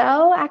believe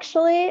so,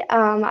 actually.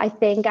 I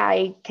think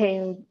I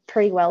came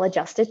pretty well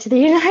adjusted to the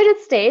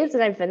United States,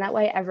 and I've been that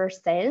way ever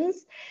since.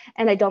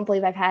 And I don't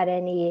believe I've had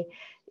any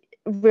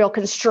real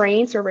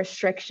constraints or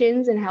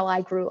restrictions in how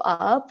I grew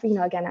up.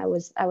 Again, I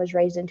was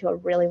raised into a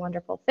really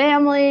wonderful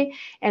family,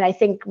 and I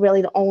think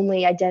really the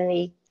only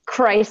identity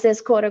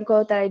crisis, quote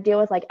unquote, that I deal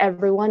with, like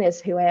everyone, is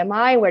who am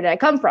I? Where did I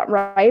come from?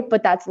 Right.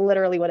 But that's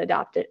literally what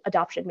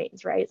adoption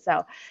means, right?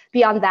 So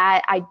beyond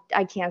that,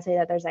 I can't say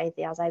that there's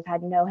anything else. I've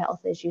had no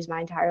health issues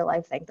my entire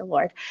life, thank the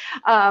Lord.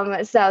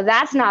 So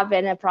that's not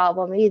been a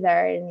problem either.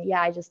 And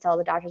yeah, I just tell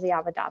the doctors, yeah,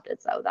 I'm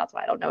adopted. So that's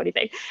why I don't know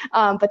anything.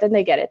 But then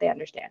they get it, they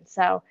understand.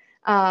 So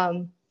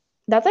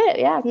that's it.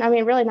 Yeah. I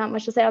mean, really not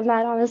much to say on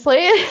that,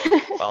 honestly.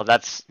 Well,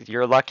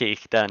 you're lucky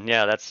then.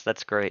 Yeah,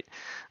 that's great.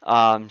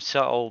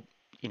 So,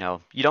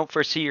 you don't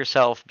foresee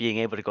yourself being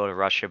able to go to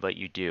Russia, but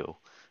you do,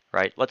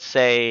 right? Let's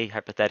say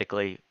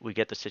hypothetically we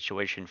get the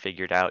situation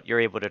figured out. You're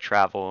able to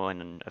travel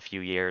in a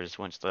few years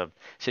once the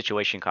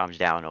situation calms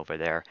down over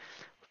there.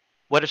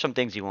 What are some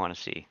things you want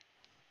to see?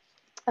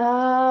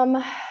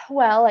 Um,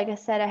 well, like I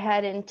said, I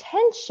had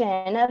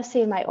intention of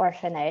seeing my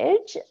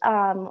orphanage,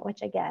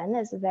 which again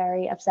is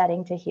very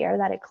upsetting to hear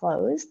that it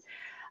closed.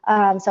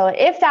 So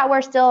if that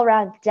were still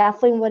around,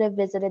 definitely would have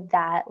visited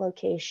that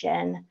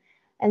location.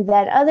 And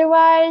then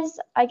otherwise,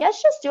 I guess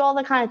just do all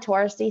the kind of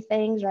touristy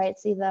things, right?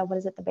 See what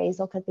is it, the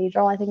Basil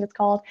Cathedral, I think it's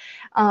called.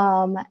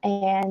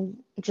 And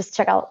just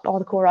check out all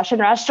the cool Russian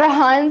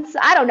restaurants.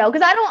 I don't know,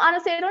 because I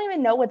don't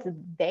even know what's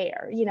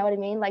there. You know what I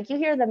mean? Like, you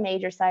hear the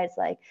major sites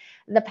like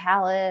the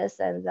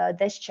palace and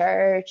this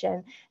church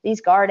and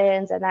these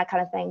gardens and that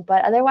kind of thing.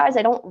 But otherwise,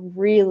 I don't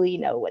really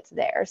know what's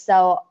there.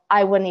 So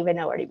I wouldn't even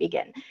know where to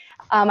begin.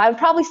 I would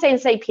probably stay in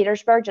St.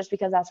 Petersburg just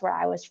because that's where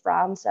I was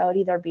from. So it'd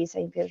either be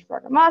St.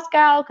 Petersburg or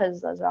Moscow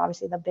because those are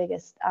obviously the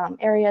biggest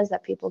areas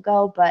that people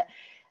go. But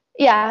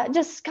yeah,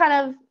 just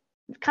kind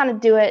of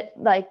do it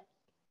like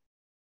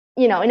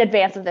in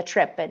advance of the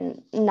trip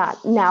and not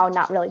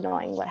really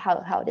knowing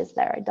how it is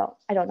there.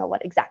 I don't know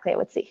what exactly I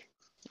would see.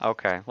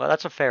 Okay, well,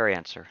 that's a fair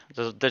answer.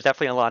 There's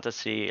definitely a lot to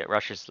see.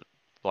 Russia's the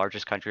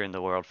largest country in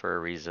the world for a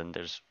reason.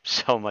 There's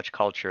so much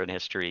culture and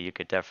history. You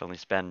could definitely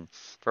spend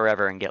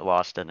forever and get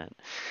lost in it.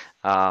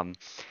 Um,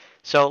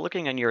 so,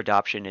 looking at your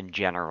adoption in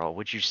general,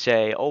 would you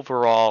say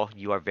overall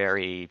you are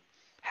very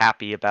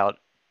happy about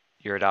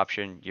your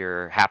adoption?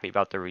 You're happy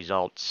about the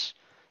results?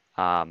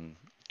 Um,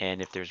 and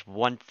if there's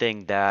one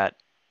thing that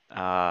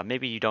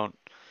maybe you don't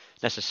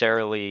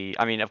necessarily,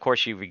 I mean, of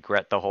course, you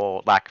regret the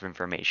whole lack of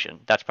information.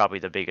 That's probably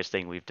the biggest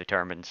thing we've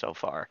determined so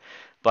far.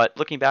 But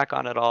looking back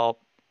on it all,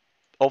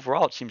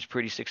 overall, it seems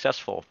pretty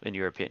successful in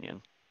your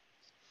opinion.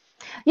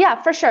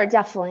 Yeah, for sure,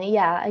 definitely.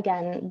 Yeah,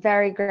 again,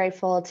 very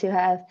grateful to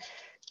have,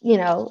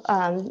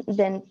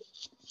 been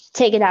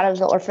taken out of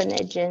the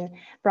orphanage and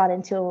brought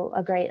into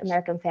a great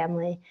American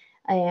family.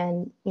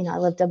 And, I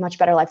lived a much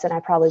better life than I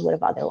probably would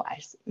have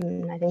otherwise.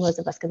 And I think most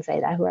of us can say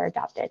that who are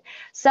adopted.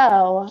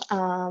 So,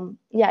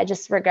 yeah, I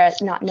just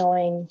regret not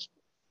knowing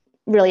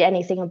really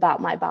anything about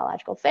my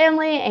biological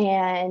family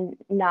and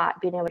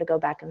not being able to go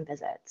back and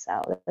visit.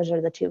 So those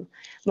are the two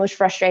most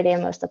frustrating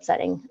and most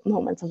upsetting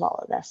moments of all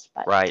of this.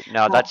 But Right.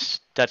 No, uh, that's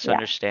yeah.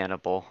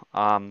 understandable.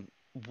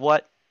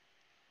 What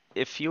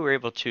if you were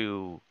able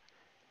to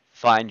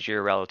find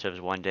your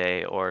relatives one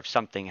day, or if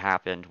something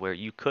happened where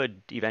you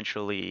could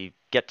eventually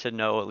get to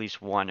know at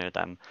least one of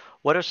them,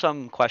 what are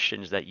some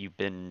questions that you've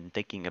been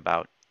thinking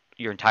about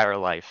your entire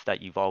life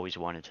that you've always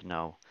wanted to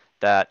know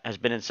that has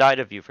been inside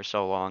of you for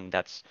so long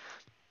that's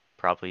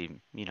probably,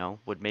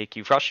 would make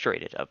you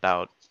frustrated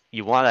about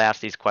you want to ask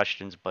these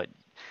questions, but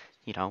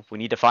we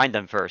need to find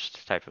them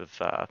first type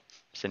of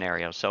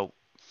scenario. So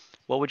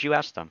what would you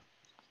ask them?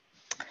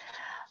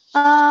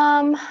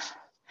 Um,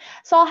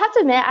 so I'll have to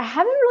admit, I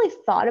haven't really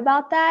thought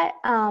about that.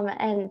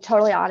 And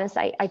totally honest,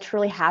 I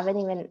truly haven't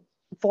even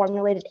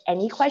formulated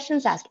any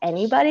questions to ask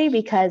anybody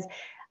because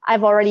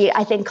I've already,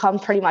 I think, come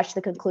pretty much to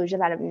the conclusion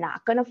that I'm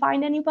not going to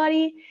find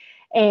anybody.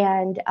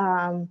 And,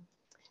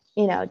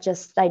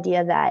 just the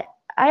idea that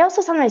I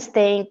also sometimes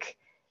think,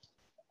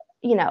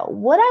 would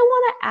I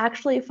want to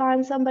actually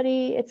find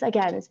somebody? It's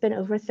again, it's been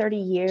over 30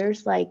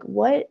 years. Like,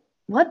 what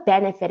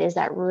benefit is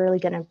that really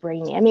going to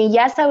bring me? I mean,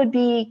 yes, I would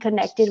be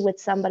connected with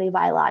somebody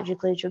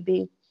biologically, which would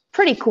be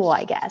pretty cool,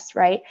 I guess,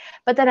 right?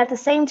 But then at the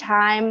same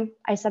time,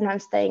 I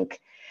sometimes think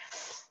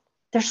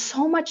there's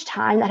so much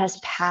time that has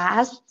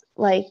passed.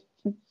 Like,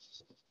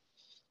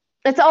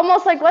 it's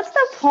almost like, what's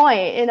the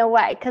point in a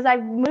way? Because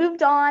I've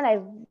moved on.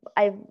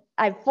 I've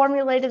I've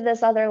formulated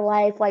this other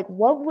life. Like,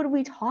 what would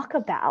we talk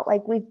about?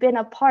 Like, we've been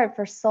apart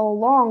for so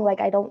long.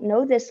 Like, I don't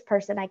know this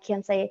person. I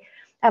can't say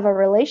I have a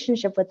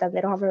relationship with them.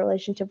 They don't have a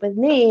relationship with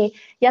me.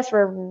 Yes,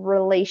 we're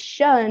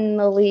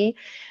relationally,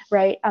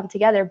 right,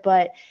 together,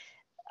 but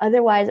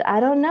otherwise, I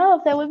don't know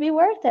if that would be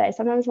worth it. I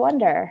sometimes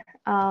wonder.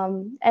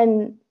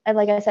 And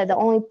like I said,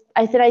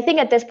 I think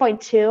at this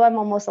point too, I'm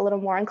almost a little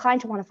more inclined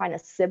to want to find a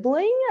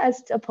sibling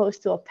as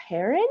opposed to a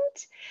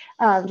parent,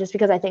 just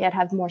because I think I'd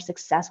have more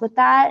success with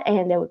that,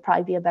 and it would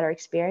probably be a better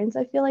experience.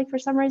 I feel like for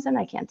some reason,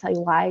 I can't tell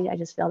you why. I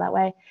just feel that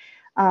way.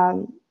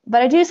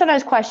 But I do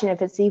sometimes question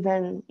if it's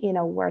even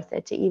worth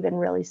it to even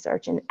really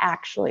search and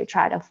actually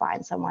try to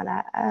find someone.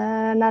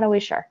 I'm not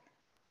always sure.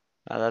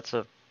 That's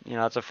a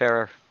that's a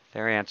fair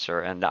answer,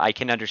 and I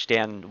can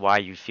understand why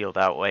you feel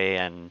that way.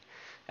 And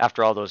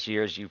after all those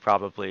years, you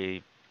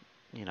probably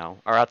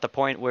are at the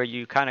point where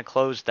you kind of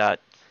closed that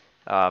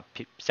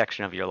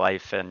section of your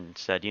life and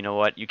said, you know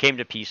what, you came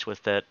to peace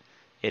with it.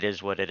 It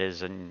is what it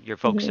is, and you're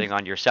Mhm. focusing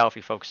on yourself.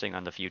 You're focusing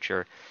on the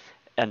future,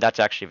 and that's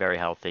actually very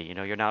healthy.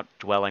 You're not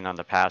dwelling on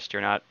the past.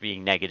 You're not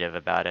being negative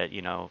about it.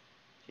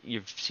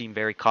 You seem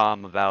very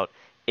calm about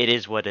it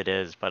is what it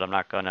is, but I'm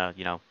not gonna,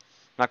 I'm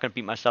not gonna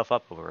beat myself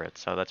up over it.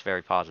 So that's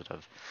very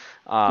positive.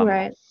 Um,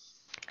 Right.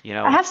 you I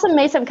know, have some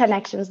made some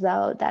connections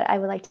though that I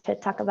would like to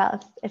talk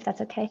about if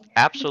that's okay.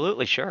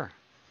 absolutely sure.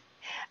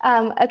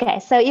 Okay,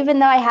 so even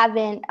though I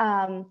haven't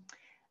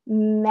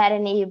met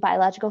any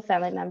biological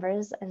family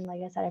members, and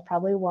like I said, I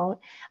probably won't,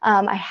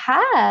 I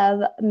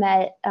have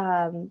met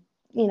a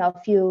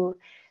few,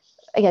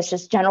 I guess,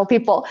 just general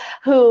people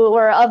who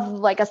were of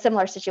like a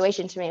similar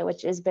situation to me,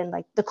 which has been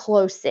like the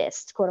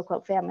closest quote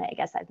unquote family I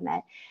guess I've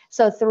met.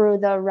 So through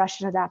the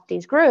Russian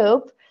adoptees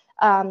group,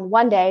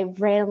 one day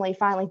randomly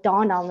finally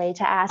dawned on me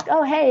to ask,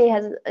 oh, hey,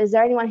 is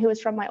there anyone who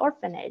is from my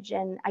orphanage?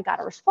 And I got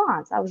a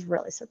response. I was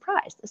really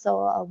surprised. So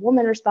a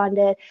woman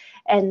responded,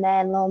 and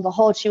then lo and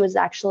behold, she was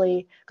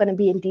actually going to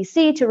be in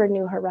DC to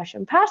renew her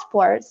Russian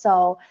passport.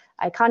 So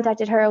I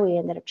contacted her, we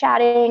ended up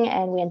chatting,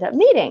 and we ended up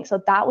meeting.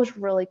 So that was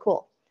really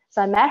cool.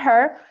 So I met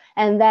her,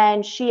 and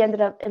then she ended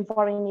up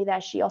informing me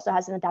that she also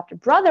has an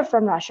adopted brother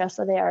from Russia.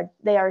 So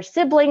they are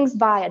siblings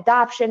by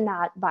adoption,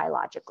 not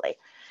biologically.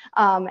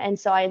 And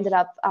so I ended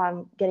up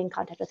getting in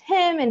contact with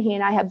him, and he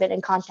and I have been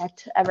in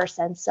contact ever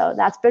since. So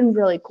that's been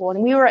really cool.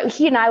 And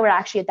he and I were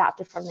actually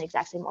adopted from the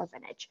exact same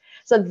orphanage.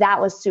 So that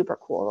was super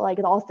cool. Like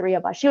all three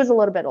of us. She was a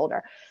little bit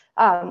older.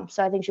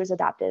 So I think she was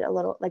adopted a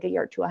little like a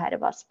year or two ahead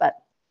of us, but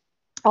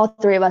all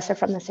three of us are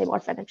from the same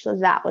orphanage. So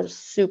that was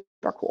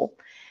super cool.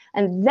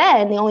 And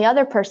then the only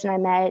other person I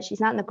met, she's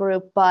not in the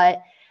group,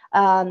 but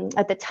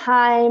at the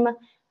time,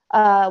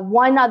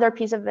 one other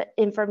piece of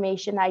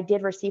information I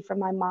did receive from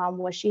my mom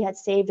was she had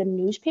saved a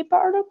newspaper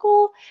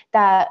article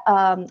that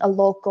a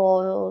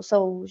local,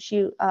 so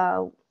she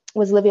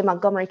was living in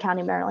Montgomery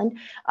County, Maryland.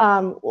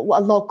 A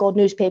local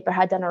newspaper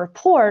had done a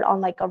report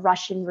on like a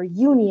Russian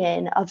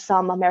reunion of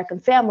some American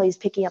families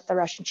picking up the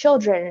Russian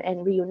children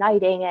and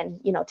reuniting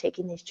and,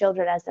 taking these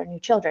children as their new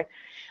children.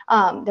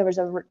 There was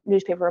a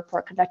newspaper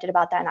report conducted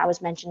about that, and I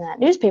was mentioned in that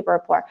newspaper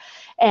report.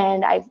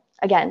 And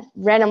again,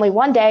 randomly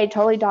one day,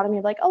 totally dawned on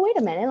me like, oh, wait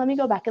a minute, let me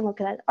go back and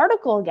look at that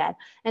article again.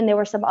 And there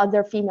were some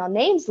other female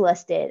names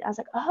listed. I was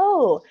like,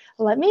 oh,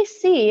 let me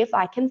see if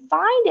I can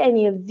find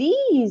any of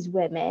these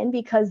women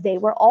because they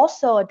were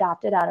also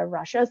adopted out of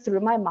Russia through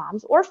my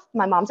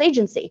mom's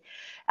agency.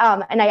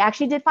 And I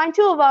actually did find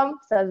two of them.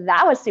 So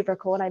that was super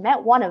cool. And I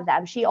met one of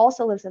them. She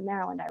also lives in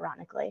Maryland,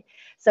 ironically.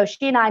 So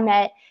she and I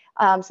met.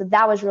 So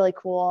that was really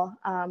cool.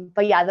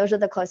 But yeah, those are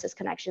the closest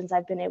connections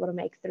I've been able to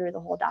make through the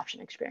whole adoption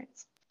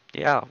experience.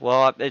 Yeah,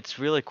 well, it's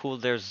really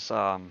cool.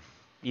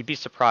 You'd be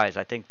surprised.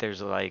 I think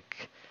there's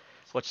like,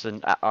 what's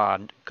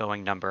the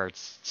going number?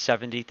 It's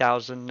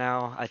 70,000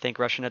 now, I think,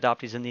 Russian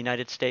adoptees in the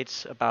United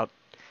States. About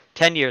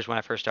 10 years when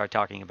I first started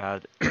talking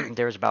about it,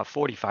 there was about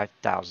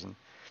 45,000.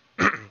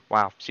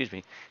 Wow, excuse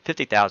me,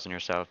 50,000 or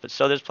so. But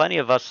so there's plenty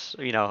of us,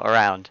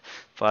 around.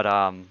 But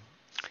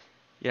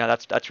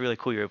that's really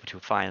cool. You're able to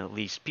find at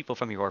least people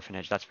from your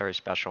orphanage. That's very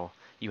special.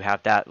 You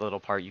have that little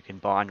part you can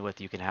bond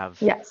with. You can have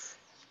Yes.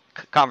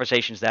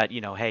 conversations that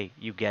hey,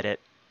 you get it.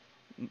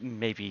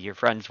 Maybe your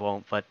friends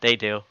won't, but they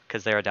do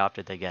because they're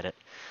adopted. They get it.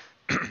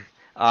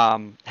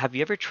 Have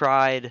you ever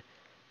tried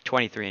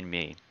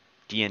 23andMe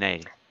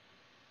DNA?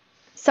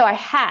 So I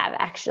have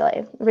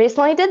actually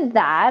recently did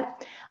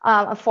that.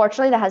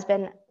 Unfortunately, that has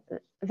been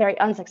very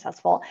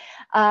unsuccessful.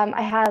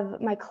 I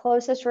have my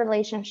closest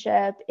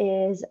relationship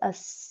is a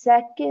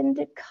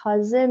second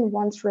cousin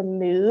once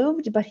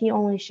removed, but he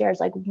only shares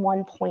like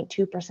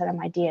 1.2% of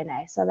my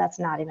DNA. So that's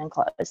not even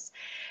close.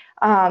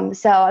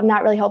 So I'm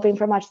not really hoping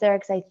for much there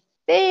because I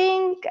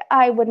think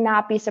I would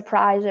not be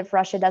surprised if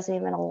Russia doesn't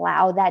even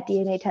allow that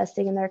DNA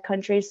testing in their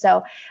country.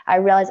 So I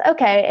realized,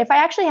 okay, if I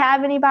actually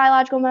have any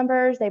biological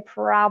members, they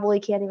probably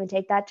can't even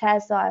take that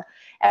test. So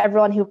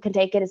everyone who can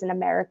take it is in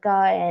America,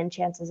 and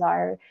chances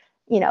are,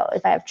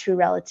 if I have true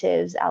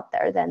relatives out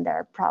there, then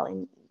they're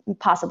probably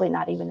possibly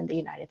not even in the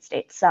United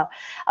States. So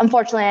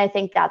unfortunately, I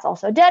think that's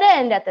also a dead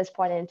end at this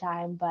point in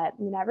time, but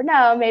you never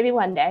know, maybe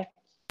one day.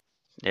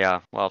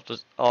 Yeah, well, it's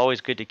just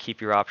always good to keep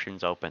your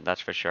options open.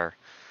 That's for sure.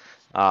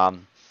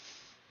 Um,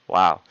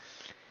 wow.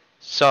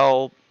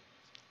 So,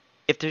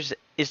 if there's,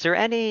 is there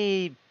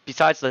any,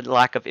 besides the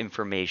lack of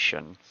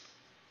information,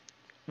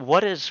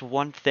 what is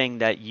one thing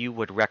that you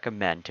would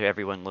recommend to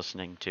everyone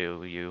listening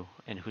to you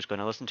and who's going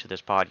to listen to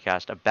this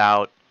podcast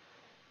about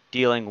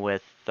dealing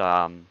with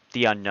the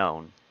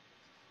unknown?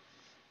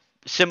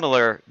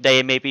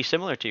 They may be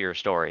similar to your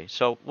story.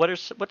 So,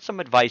 what's some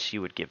advice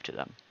you would give to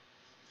them?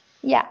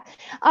 Yeah.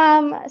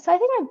 So I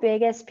think my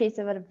biggest piece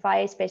of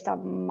advice based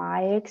on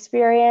my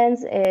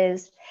experience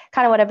is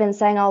kind of what I've been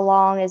saying all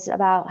along is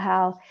about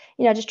how,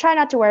 just try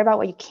not to worry about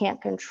what you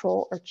can't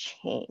control or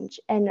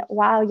change. And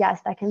while, yes,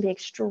 that can be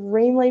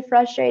extremely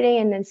frustrating,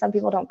 and then some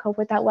people don't cope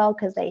with that well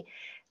because they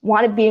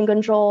want to be in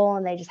control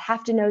and they just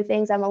have to know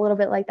things. I'm a little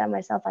bit like that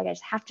myself. Like I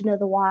just have to know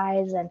the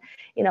whys and,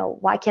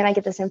 why can't I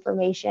get this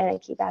information? I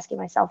keep asking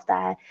myself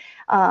that.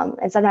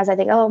 And sometimes I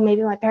think, oh,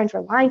 maybe my parents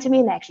were lying to me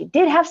and they actually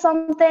did have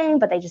something,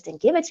 but they just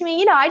didn't give it to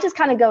me. I just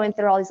kind of go in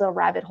through all these little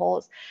rabbit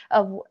holes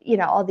of,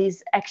 all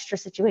these extra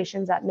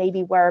situations that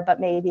maybe were, but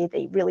maybe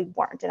they really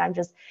weren't. And I'm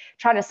just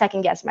trying to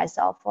second guess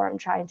myself, or I'm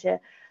trying to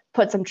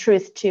put some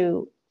truth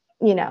to,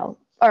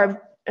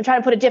 or I'm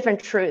trying to put a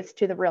different truth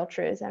to the real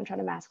truth. I'm trying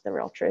to mask the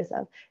real truth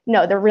of,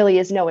 no, there really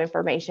is no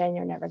information.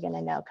 You're never going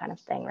to know, kind of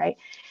thing. Right.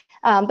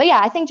 But yeah,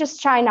 I think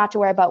just try not to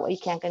worry about what you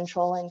can't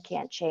control and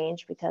can't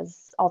change,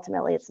 because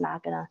ultimately it's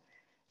not going to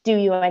do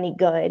you any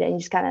good. And you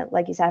just kind of,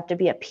 like you said, have to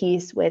be at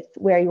peace with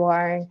where you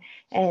are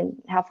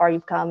and how far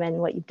you've come and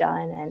what you've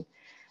done. And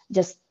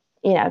just,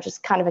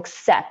 just kind of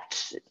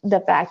accept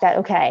the fact that,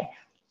 okay,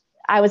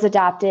 I was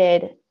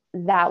adopted.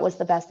 That was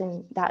the best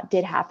thing that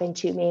did happen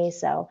to me.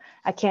 So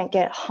I can't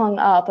get hung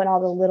up on all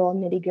the little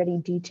nitty gritty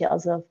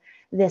details of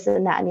this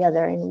and that and the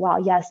other. And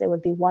while, yes, it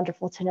would be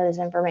wonderful to know this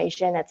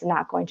information, it's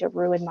not going to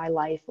ruin my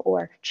life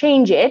or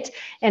change it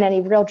in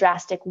any real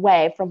drastic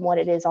way from what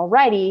it is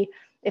already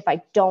if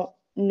I don't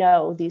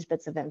know these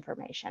bits of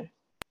information.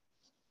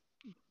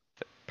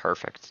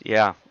 Perfect.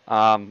 Yeah.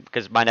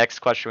 Because my next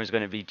question was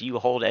going to be, do you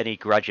hold any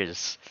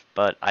grudges?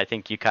 But I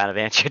think you kind of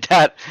answered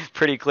that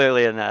pretty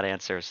clearly in that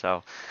answer.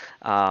 So,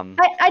 um,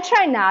 I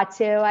try not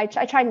to. I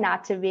try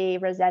not to be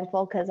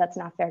resentful because that's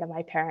not fair to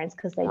my parents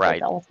because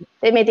right.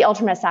 they made the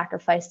ultimate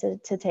sacrifice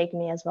to take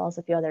me as well as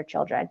a few other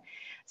children.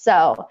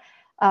 So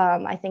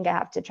I think I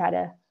have to try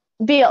to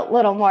be a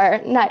little more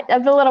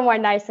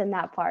nice in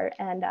that part.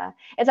 And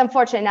it's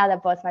unfortunate now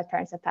that both my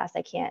parents have passed.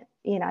 I can't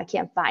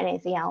find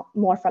anything out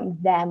more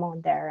from them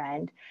on their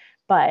end.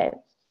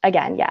 But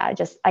again, yeah,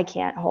 I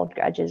can't hold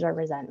grudges or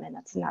resentment.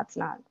 That's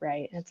not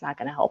right. It's not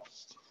going to help.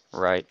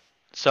 Right.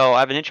 So I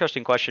have an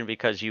interesting question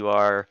because you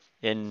are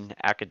in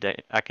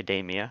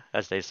academia,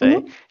 as they say.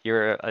 Mm-hmm.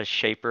 You're a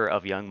shaper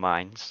of young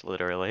minds,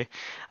 literally.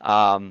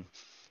 Um,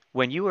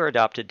 when you were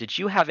adopted, did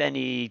you have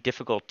any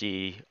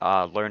difficulty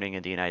learning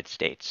in the United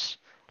States?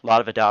 A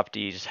lot of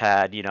adoptees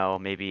had,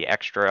 maybe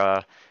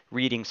extra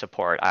reading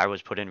support. I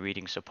was put in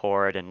reading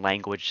support and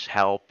language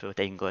help with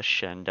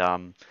English. And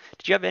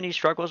did you have any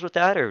struggles with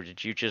that, or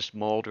did you just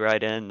mold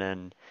right in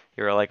and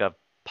you're like a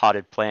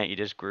potted plant you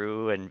just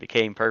grew and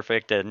became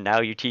perfect, and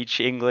now you teach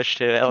English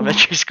to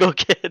elementary school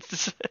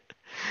kids?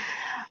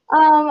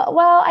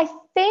 Well, I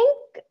think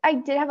I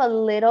did have a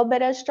little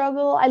bit of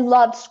struggle. I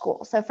loved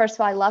school. So first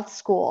of all, I loved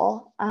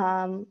school.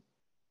 And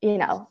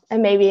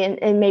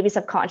maybe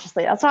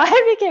subconsciously that's why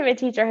I became a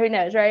teacher. Who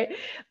knows, right?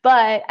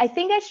 But I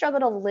think I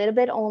struggled a little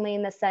bit only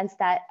in the sense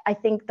that I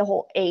think the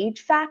whole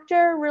age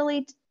factor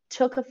really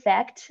took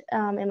effect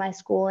in my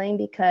schooling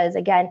because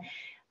again,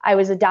 I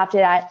was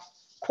adopted at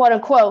quote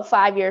unquote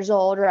 5 years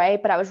old,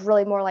 right? But I was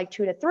really more like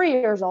 2 to 3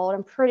 years old.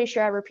 I'm pretty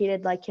sure I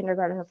repeated like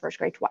kindergarten or first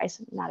grade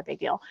twice. Not a big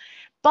deal.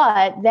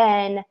 But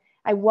then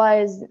I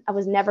was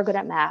never good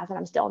at math and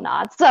I'm still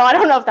not. So I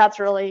don't know if that's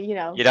really, You're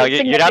not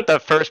significant. the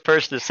first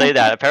person to say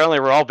that. Apparently,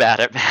 we're all bad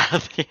at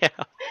math. Yeah.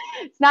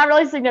 It's not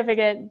really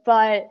significant,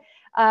 but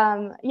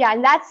yeah,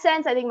 in that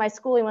sense, I think my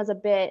schooling was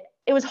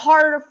it was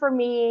harder for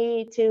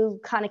me to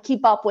kind of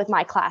keep up with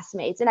my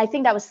classmates. And I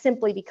think that was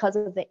simply because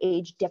of the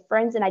age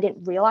difference. And I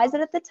didn't realize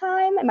it at the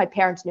time. And my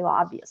parents knew,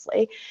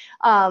 obviously,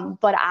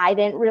 but I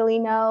didn't really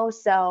know.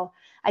 So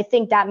I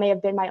think that may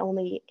have been my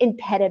only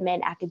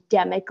impediment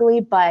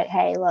academically. But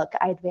hey, look,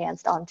 I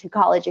advanced on to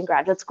college and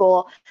graduate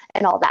school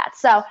and all that.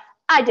 So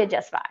I did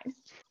just fine.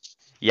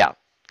 Yeah,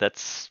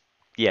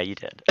 yeah, you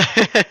did.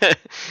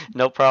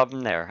 No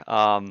problem there.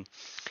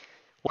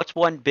 What's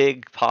one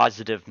big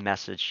positive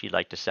message you'd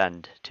like to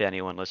send to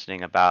anyone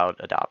listening about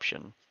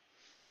adoption?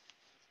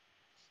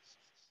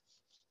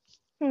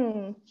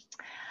 Hmm.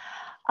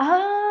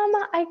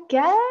 I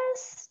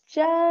guess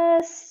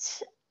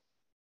just,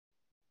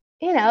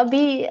 I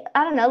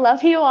don't know,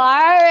 love who you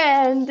are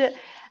and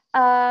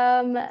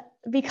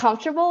be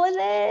comfortable with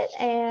it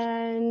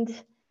and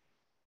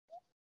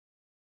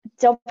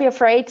don't be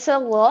afraid to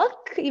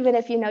look, even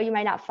if you know you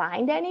might not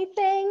find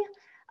anything.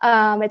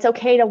 It's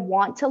okay to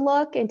want to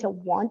look and to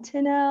want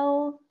to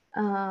know.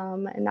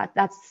 And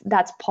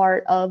that's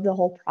part of the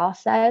whole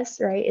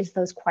process, right? Is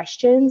those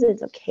questions.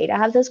 It's okay to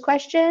have those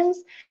questions,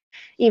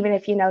 even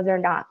if you know they're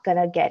not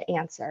gonna get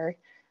answered.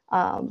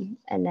 And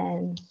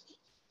then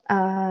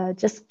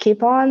just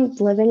keep on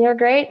living your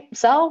great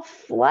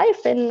self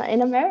life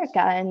in America,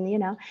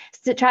 and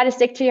try to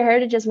stick to your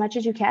heritage as much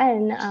as you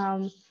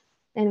can,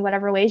 in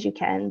whatever ways you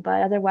can.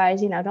 But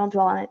otherwise, don't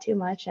dwell on it too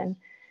much and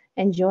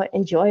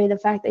enjoy the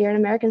fact that you're an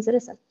American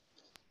citizen.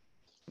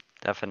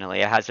 Definitely,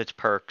 it has its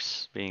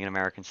perks being an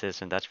American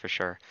citizen, that's for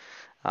sure.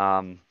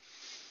 Um,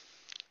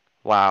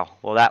 wow.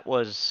 Well, that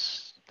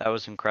was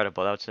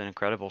incredible. That was an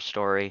incredible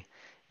story.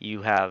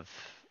 You have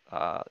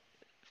uh,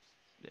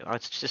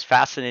 it's just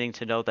fascinating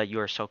to know that you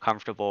are so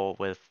comfortable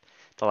with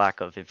the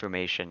lack of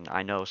information.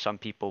 I know some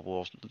people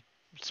will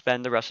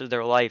spend the rest of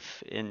their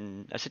life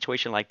in a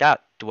situation like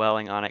that,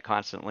 dwelling on it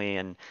constantly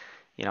and,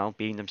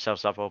 beating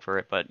themselves up over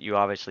it. But you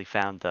obviously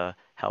found the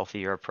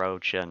healthier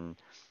approach and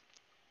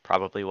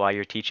probably why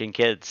you're teaching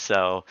kids.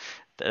 So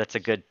that's a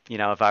good,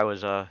 if I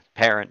was a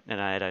parent and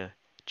I had a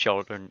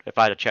children, if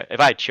I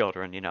had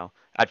children,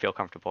 I'd feel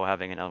comfortable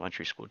having an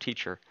elementary school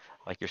teacher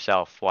like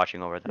yourself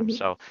watching over them. Mm-hmm.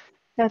 So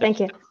No, thank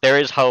you. there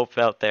is hope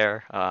out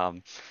there.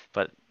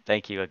 But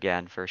thank you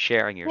again for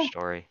sharing your Yeah,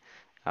 story.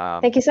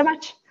 thank Um, you so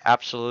much.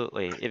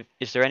 absolutely.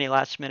 Is there any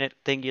last minute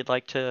thing you'd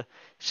like to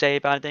say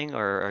about anything,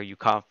 or are you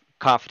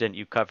confident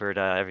you covered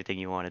everything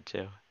you wanted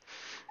to?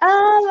 No,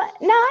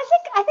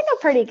 I think I'm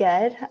pretty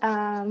good.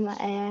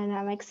 And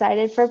I'm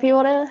excited for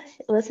people to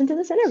listen to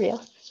this interview.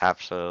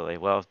 Absolutely.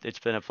 Well, it's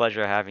been a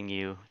pleasure having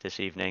you this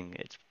evening.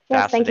 It's a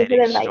Yes, thank you for the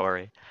fascinating invite.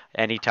 story.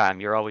 Anytime,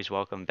 you're always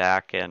welcome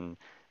back, and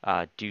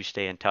do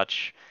stay in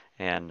touch.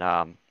 And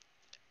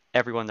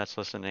everyone that's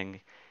listening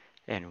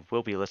and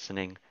will be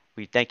listening,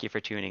 we thank you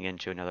for tuning in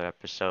to another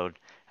episode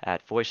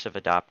at Voice of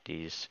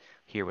Adoptees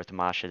here with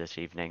Masha this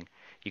evening.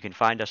 You can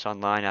find us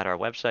online at our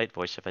website,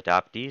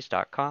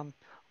 voiceofadoptees.com.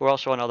 We're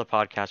also on other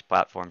podcast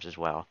platforms as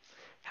well.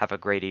 Have a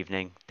great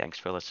evening. Thanks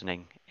for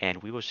listening,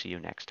 and we will see you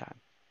next time.